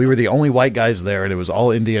 and we were the only white guys there, and it was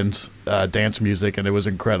all Indians, dance music, and it was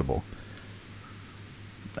incredible.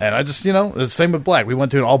 And I just, it's the same with black. We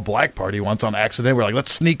went to an all-black party once on accident. We're like,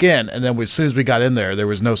 let's sneak in, and then as soon as we got in there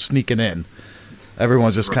was no sneaking in.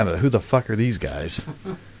 Everyone's just kind of, who the fuck are these guys?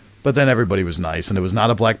 But then everybody was nice, and it was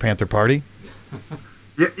not a Black Panther party.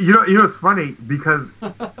 Yeah, it's funny because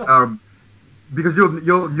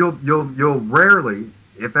you'll rarely,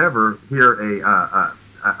 if ever, hear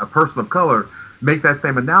a person of color make that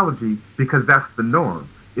same analogy because that's the norm.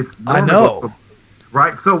 It's I know,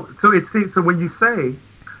 right? So it seems so when you say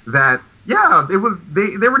that Yeah, it was.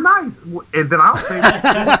 They were nice, and then I'll say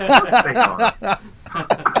they are.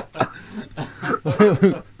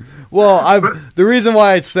 Well, the reason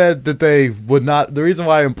why I said that they would not, the reason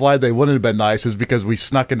why I implied they wouldn't have been nice is because we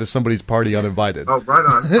snuck into somebody's party uninvited. Oh, right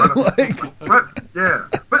on. Right on. Like- but yeah,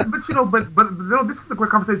 but you know, but no, this is a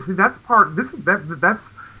great conversation. See, that's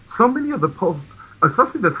that's so many of the posts,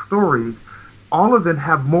 especially the stories, all of them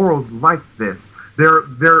have morals like this. They're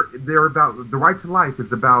about the right to life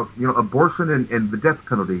is about, you know, abortion and the death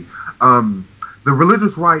penalty. The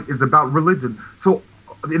religious right is about religion. So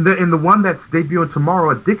in the one that's debuting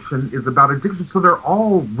tomorrow, addiction is about addiction. So they're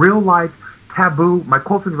all real life taboo. My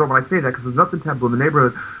quote fingers are when I say that because there's nothing taboo in the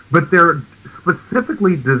neighborhood, but they're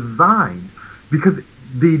specifically designed because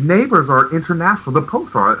the neighbors are international. The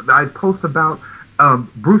posts are. I post about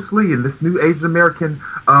Bruce Lee and this new Asian American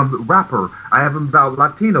rapper. I have them about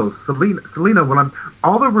Latinos, Selena. When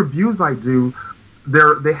all the reviews I do,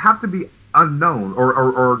 they have to be unknown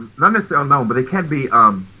or not necessarily unknown, but they can be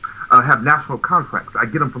have national contracts. I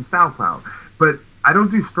get them from SoundCloud, but I don't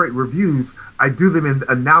do straight reviews. I do them in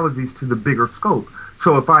analogies to the bigger scope.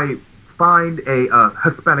 So if I find a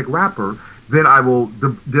Hispanic rapper, then I'll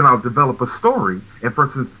develop a story. And for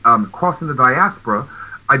instance, Crossing the Diaspora,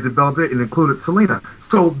 I developed it and included Selena.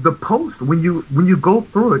 So the post, when you go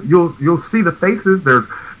through it, you'll see the faces. There's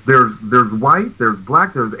white, there's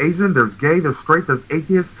black, there's Asian, there's gay, there's straight, there's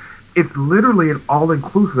atheist. It's literally an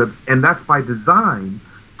all-inclusive, and that's by design.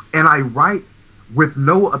 And I write with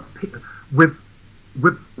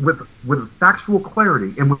with factual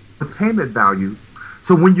clarity and with attainment value.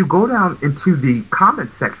 So when you go down into the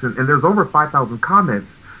comment section, and there's over 5,000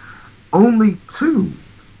 comments, only three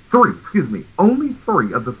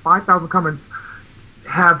of the 5,000 comments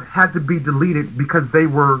have had to be deleted because they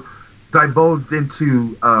were divulged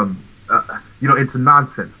into into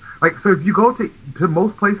nonsense. Like, so if you go to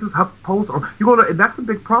most places, posts, or you go to, and that's a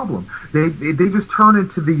big problem. They just turn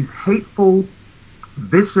into these hateful,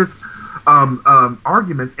 vicious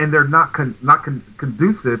arguments, and they're not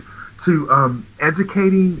conducive to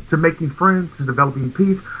educating, to making friends, to developing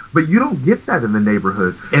peace. But you don't get that in the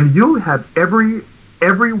neighborhood, and you have every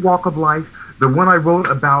walk of life. The one I wrote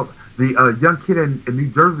about the young kid in New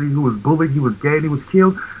Jersey who was bullied, he was gay, and he was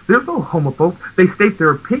killed. There's no homophobes. They state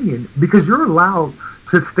their opinion because you're allowed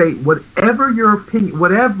to state whatever your opinion,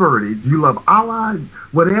 whatever it is. You love Allah,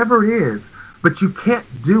 whatever it is, but you can't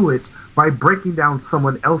do it by breaking down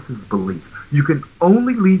someone else's belief. You can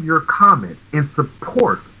only leave your comment in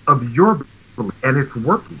support of your belief, and it's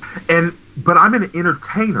working. But I'm an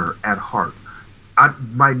entertainer at heart.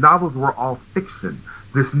 My novels were all fiction.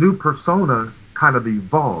 This new persona kind of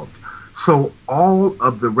evolved. So all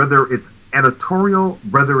of the, whether it's editorial,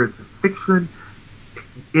 whether it's fiction,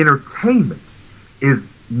 entertainment is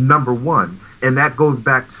number one. And that goes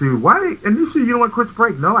back to why initially you don't want Chris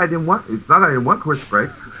Break. No, I didn't want, it's not I didn't want Chris Break,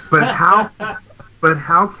 but how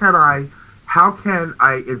can I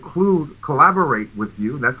collaborate with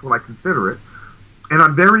you? And that's what I consider it. And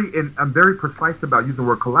I'm very precise about using the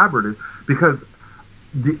word collaborative because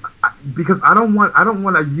I don't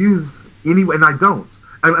want to use any, and I don't.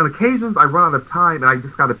 And on occasions I run out of time and I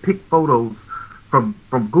just got to pick photos from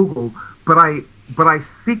Google, but I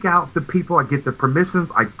seek out the people, I get the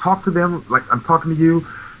permissions, I talk to them like I'm talking to you,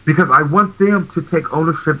 because I want them to take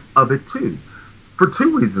ownership of it too. For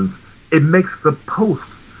two reasons. It makes the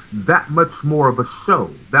post that much more of a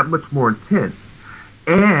show, that much more intense,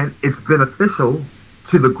 and it's beneficial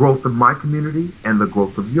to the growth of my community and the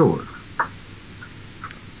growth of yours.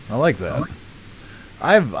 I like that.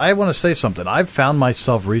 I want to say something. I've found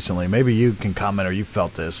myself recently, maybe you can comment or you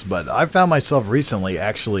felt this, but I found myself recently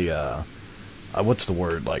actually, what's the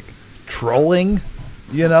word, like trolling,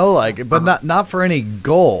 but not for any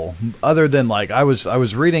goal other than like I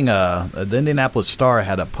was reading the Indianapolis Star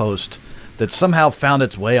had a post that somehow found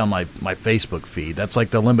its way on my Facebook feed. That's like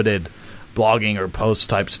the limited blogging or post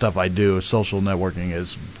type stuff I do. Social networking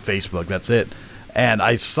is Facebook. That's it. And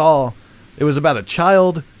I saw it was about a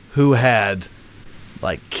child who had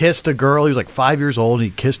like kissed a girl. He was like 5 years old. And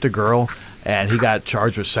he kissed a girl, and he got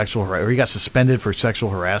charged with he got suspended for sexual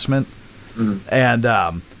harassment. Mm-hmm. And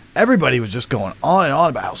everybody was just going on and on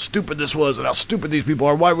about how stupid this was and how stupid these people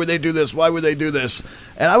are. Why would they do this? Why would they do this?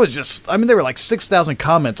 And there were like 6,000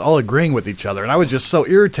 comments all agreeing with each other. And I was just so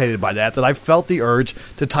irritated by that I felt the urge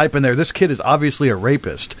to type in there, this kid is obviously a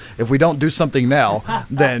rapist. If we don't do something now,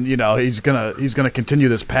 then, he's gonna continue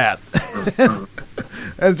this path.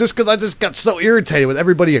 And just because I just got so irritated with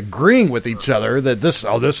everybody agreeing with each other that this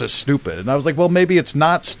is stupid. And I was like, well, maybe it's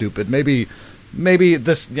not stupid. Maybe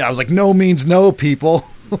this, I was like, no means no, people.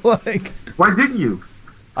 Like, why didn't you?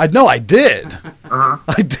 I know I did. Uh-huh.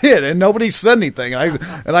 I did, and nobody said anything. I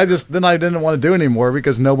didn't want to do anymore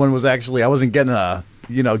because no one was actually. I wasn't getting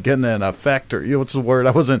getting an effect or what's the word?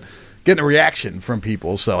 I wasn't getting a reaction from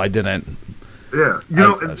people, so I didn't. Yeah,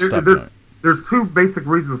 there's two basic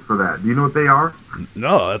reasons for that. Do you know what they are?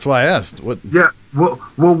 No, that's why I asked. What? Yeah, well,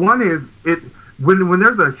 one is when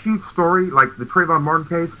there's a huge story like the Trayvon Martin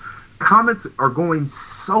case, comments are going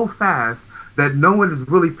so fast that no one is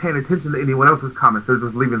really paying attention to anyone else's comments. They're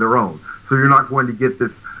just leaving their own. So you're not going to get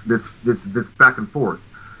this back and forth.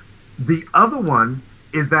 The other one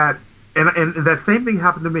is that, and that same thing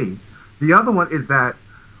happened to me. The other one is that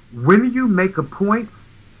when you make a point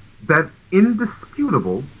that's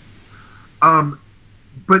indisputable,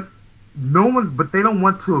 but they don't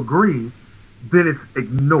want to agree, then it's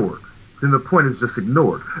ignored. Then the point is just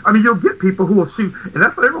ignored. I mean, you'll get people who will shoot, and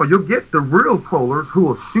that's not everyone. You'll get the real trollers who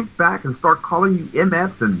will shoot back and start calling you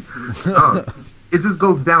MFs, and it just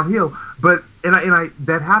goes downhill. But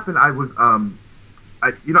that happened. I was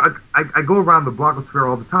I go around the blogosphere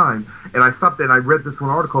all the time, and I stopped and I read this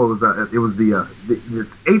one article. It was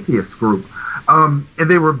this atheist group, and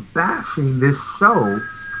they were bashing this show.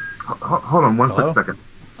 Hold on one quick second.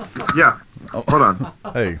 Yeah, hold on.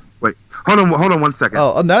 Hey. Wait, hold on 1 second.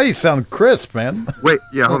 Oh, now you sound crisp, man. Wait,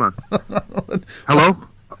 yeah, hold on. Hello?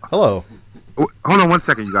 Hello. Hold on 1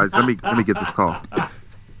 second, you guys. Let me get this call.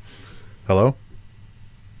 Hello?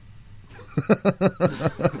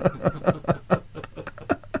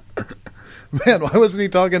 Man, why wasn't he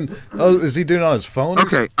talking? Oh, is he doing it on his phone?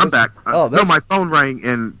 Okay, I'm back. No, my phone rang,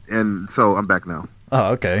 and so I'm back now.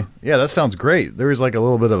 Oh, okay. Yeah, that sounds great. There was like a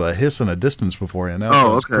little bit of a hiss in a distance before you. Now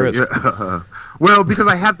oh, okay. Yeah. Well, because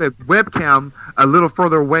I had the webcam a little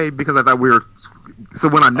further away because I thought we were. So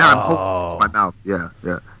when I'm now, I'm holding it to my mouth. Yeah.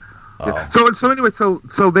 Oh. So anyway, so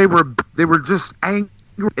they were just angry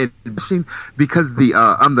because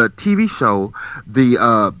on the TV show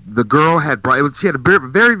the girl had brought she had a very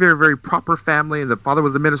very very very proper family, and the father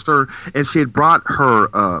was a minister, and she had brought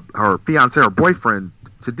her fiance or boyfriend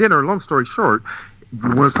to dinner. Long story short,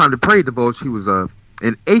 when it was time to pray, divulged he was an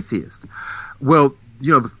atheist. Well,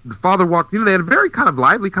 the father walked. They had a very kind of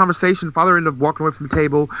lively conversation. The father ended up walking away from the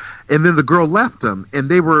table, and then the girl left him. And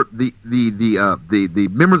they were the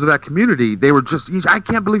members of that community. They were just, I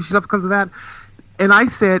can't believe she left because of that. And I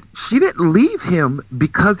said, she didn't leave him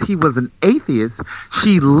because he was an atheist.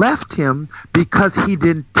 She left him because he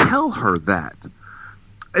didn't tell her that.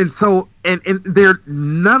 And so, and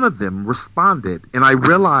none of them responded. And I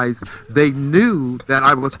realized they knew that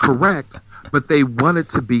I was correct, but they wanted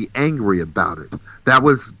to be angry about it. That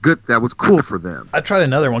was good. That was cool for them. I tried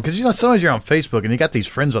another one because sometimes you're on Facebook and you got these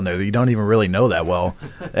friends on there that you don't even really know that well,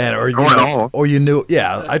 or you knew.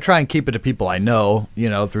 Yeah, I try and keep it to people I know,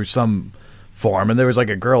 through some form. And there was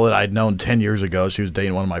like a girl that I'd known 10 years ago. She was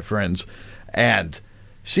dating one of my friends, and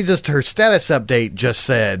her status update just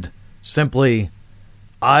said simply,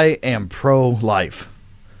 "I am pro-life,"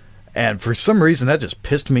 and for some reason that just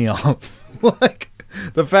pissed me off. Like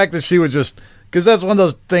the fact that she was just. Because that's one of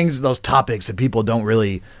those things, those topics that people don't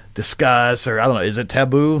really discuss, or I don't know, is it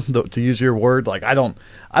taboo to use your word? Like I don't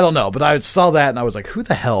know, but I saw that and I was like, who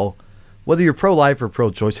the hell, whether you're pro-life or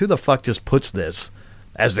pro-choice, who the fuck just puts this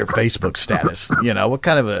as their Facebook status? What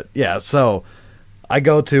kind of yeah. So I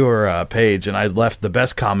go to her page and I left the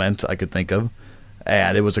best comment I could think of,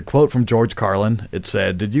 and it was a quote from George Carlin. It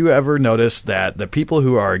said, "Did you ever notice that the people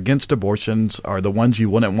who are against abortions are the ones you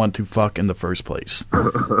wouldn't want to fuck in the first place?"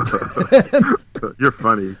 You're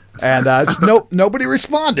funny. And nobody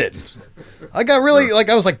responded. I got really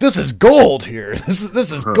I was like, this is gold here. This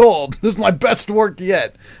is gold. This is my best work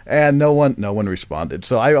yet. And no one responded.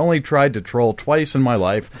 So I only tried to troll twice in my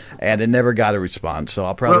life, and it never got a response. So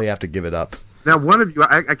I'll probably have to give it up. Now, one of you,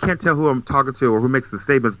 I can't tell who I'm talking to or who makes the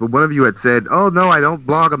statements, but one of you had said, "Oh no, I don't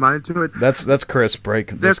blog. I'm not into it." That's Chris. I'm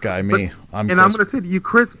Chris. I'm going to say to you,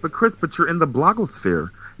 Chris, but you're in the blogosphere.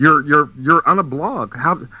 You're on a blog.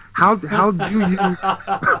 How do you?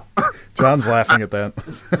 John's laughing at that.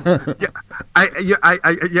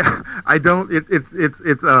 I don't.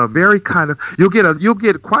 It's a very kind of. You'll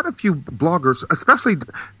get quite a few bloggers, especially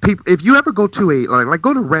people. If you ever go to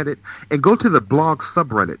go to Reddit and go to the blog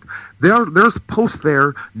subreddit, there's posts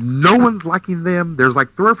there. No one's liking them. There's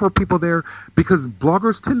like 3 or 4 people there because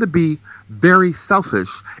bloggers tend to be very selfish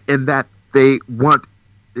in that they want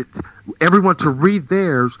everyone to read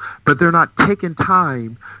theirs, but they're not taking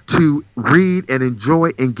time to read and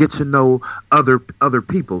enjoy and get to know other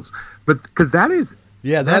people's. But because that is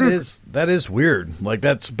weird.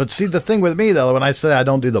 But see, the thing with me though, when I say I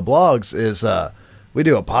don't do the blogs, is we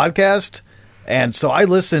do a podcast, and so I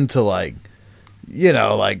listen to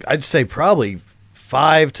I'd say probably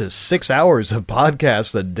 5 to 6 hours of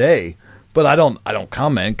podcasts a day. But I don't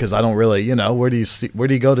comment because I don't really, where do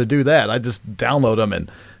you go to do that? I just download them and,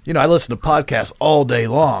 I listen to podcasts all day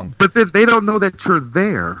long. But then they don't know that you're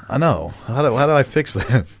there. I know. How do I fix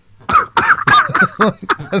that?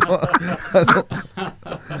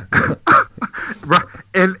 Right.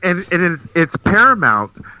 And it's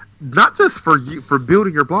paramount, not just for you, for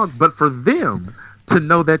building your blog, but for them to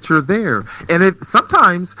know that you're there. And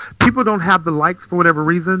sometimes people don't have the likes for whatever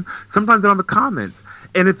reason. Sometimes they don't have the comments.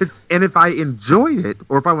 And if I enjoy it,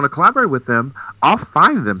 or if I want to collaborate with them, I'll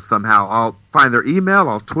find them somehow. I'll find their email,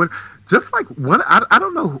 I'll Twitter. Just like I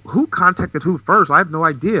don't know who contacted who first. I have no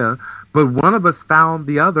idea. But one of us found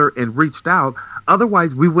the other and reached out.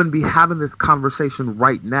 Otherwise, we wouldn't be having this conversation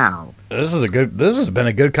right now. This has been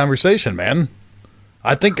a good conversation, man.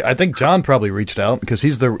 I think John probably reached out because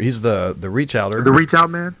he's the reach outer. The reach out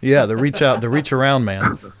man? Yeah, the reach around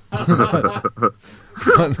man. But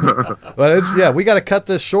we got to cut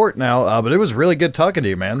this short now. But it was really good talking to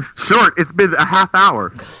you, man. Short. It's been a half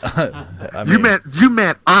hour. You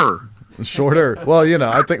meant shorter. Well,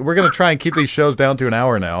 I think we're gonna try and keep these shows down to an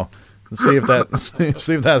hour now. See if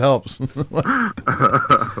that helps.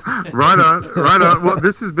 Right on. Well,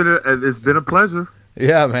 this has been it's been a pleasure.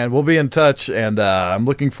 Yeah, man. We'll be in touch, and I'm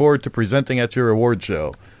looking forward to presenting at your award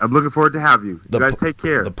show. I'm looking forward to have you. You guys take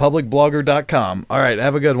care. Thepublicblogger.com. All right,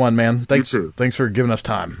 have a good one, man. Thanks. You too. Thanks for giving us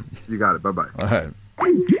time. You got it. Bye-bye. All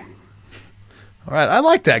right. I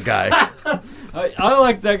like that guy. I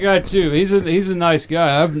like that guy too. He's a nice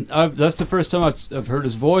guy. That's the first time I've heard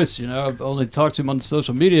his voice. I've only talked to him on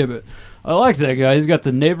social media, but I like that guy. He's got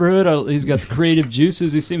the neighborhood. He's got the creative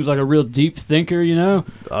juices. He seems like a real deep thinker. He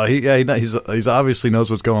obviously knows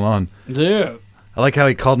what's going on. Yeah. I like how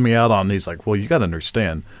he called me out on. He's like, "Well, you got to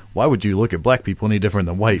understand. Why would you look at black people any different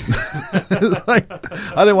than white?" I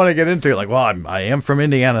didn't want to get into it. Like, well, I am from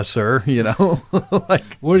Indiana, sir.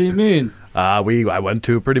 Like, what do you mean? I went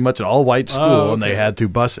to pretty much an all-white school, and they had to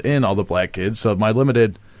bus in all the black kids. So my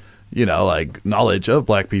limited, knowledge of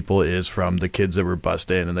black people is from the kids that were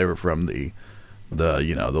bussed in, and they were from the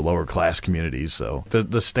lower class communities. So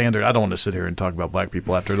the standard. I don't want to sit here and talk about black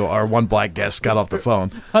people after our one black guest got off the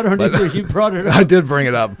phone. I don't know you brought it up. I did bring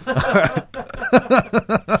it up.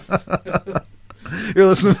 You're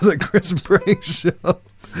listening to the Chris Bryan Show.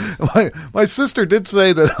 My sister did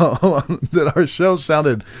say that our show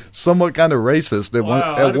sounded somewhat kind of racist. We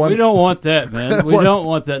don't want that, man. We don't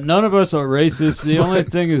want that. None of us are racist. The only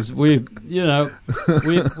thing is we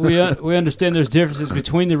understand there's differences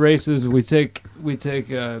between the races. We take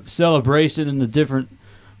celebration in the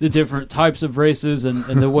different types of races and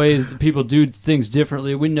the ways that people do things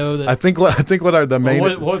differently. We know that. I think what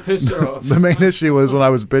what pissed her off? The main issue was when I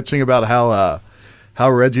was bitching about how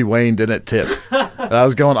Reggie Wayne didn't tip. And I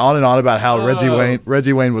was going on and on about how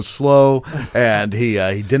Reggie Wayne was slow and he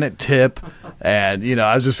didn't tip, and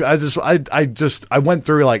I went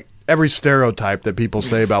through like every stereotype that people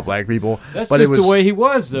say about black people. That's just the way he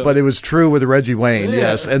was, though. But it was true with Reggie Wayne, yeah.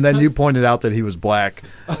 yes. And then you pointed out that he was black,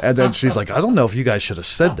 and then she's like, "I don't know if you guys should have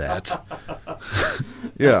said that."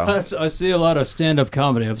 Yeah, I see a lot of stand-up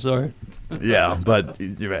comedy. I'm sorry. Yeah, but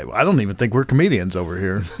I don't even think we're comedians over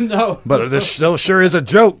here. No. But this show sure is a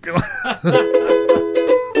joke.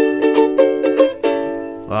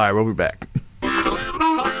 All right, we'll be back.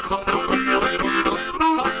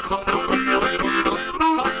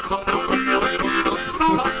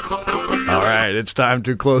 All right, it's time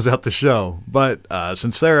to close out the show. But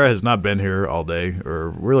since Sarah has not been here all day,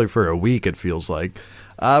 or really for a week, it feels like,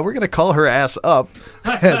 we're going to call her ass up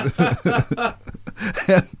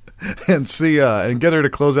and see and get her to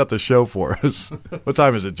close out the show for us. What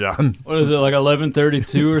time is it, John? What is it, like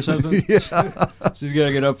 11:32 or something? Yeah. She's got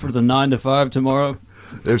to get up for the 9 to 5 tomorrow.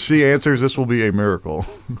 If she answers, this will be a miracle.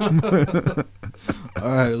 All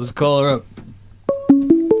right, let's call her up.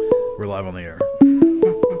 We're live on the air.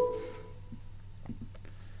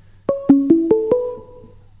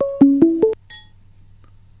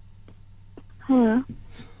 Hello.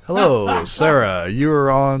 Hello, Sarah. You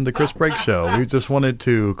are on the Chris Bryan Show. We just wanted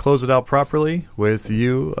to close it out properly with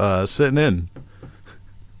you sitting in.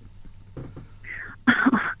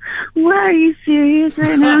 What, are you serious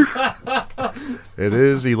right now? It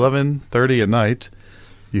is 11:30 at night.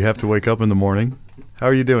 You have to wake up in the morning. How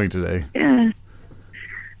are you doing today? Yes.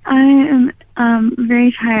 I am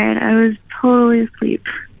very tired. I was totally asleep.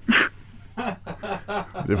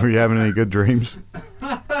 Were you having any good dreams?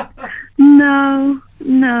 No,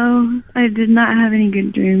 I did not have any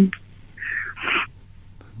good dreams.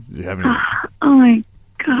 Did you have any? Oh my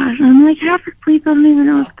gosh, I'm like half asleep. I don't even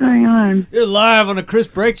know what's going on. You're live on the Chris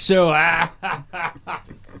Bryan Show.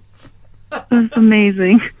 That's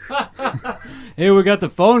amazing. Hey, we got the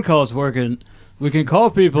phone calls working. We can call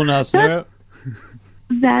people now, Sarah.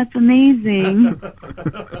 That's amazing.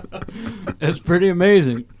 It's pretty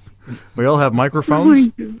amazing. We all have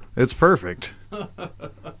microphones. It's perfect.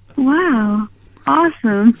 Wow.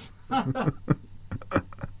 Awesome.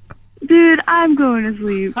 Dude, I'm going to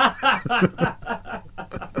sleep.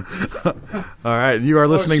 All right, you are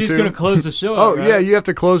listening she's to. going to close the show. Oh out, right? yeah, you have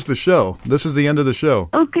to close the show. This is the end of the show.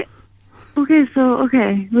 Okay.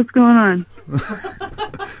 Okay, what's going on?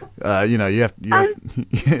 You know, you have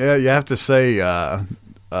yeah, you have to say.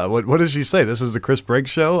 What does she say? This is the Chris Briggs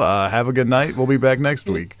Show. Have a good night. We'll be back next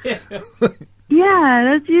week. Yeah,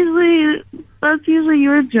 that's usually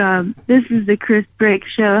your job. This is the Chris Briggs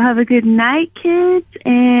Show. Have a good night, kids,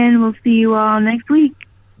 and we'll see you all next week.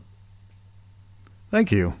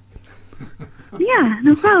 Thank you. Yeah,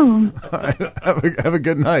 no problem. All right, have a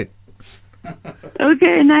good night.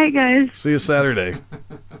 Okay, night, guys. See you Saturday.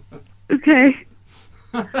 Okay.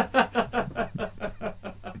 Well,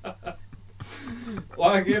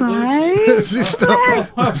 I can't Bye. believe she's still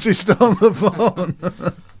on the phone.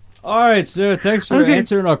 All right, Sarah, thanks for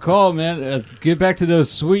answering our call, man. Get back to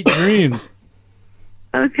those sweet dreams.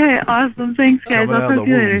 Okay, awesome. Thanks, guys. Coming I'll out of talk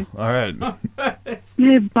the to you later. womb. All right.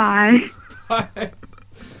 Yeah, bye.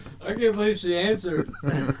 I can't believe she answered.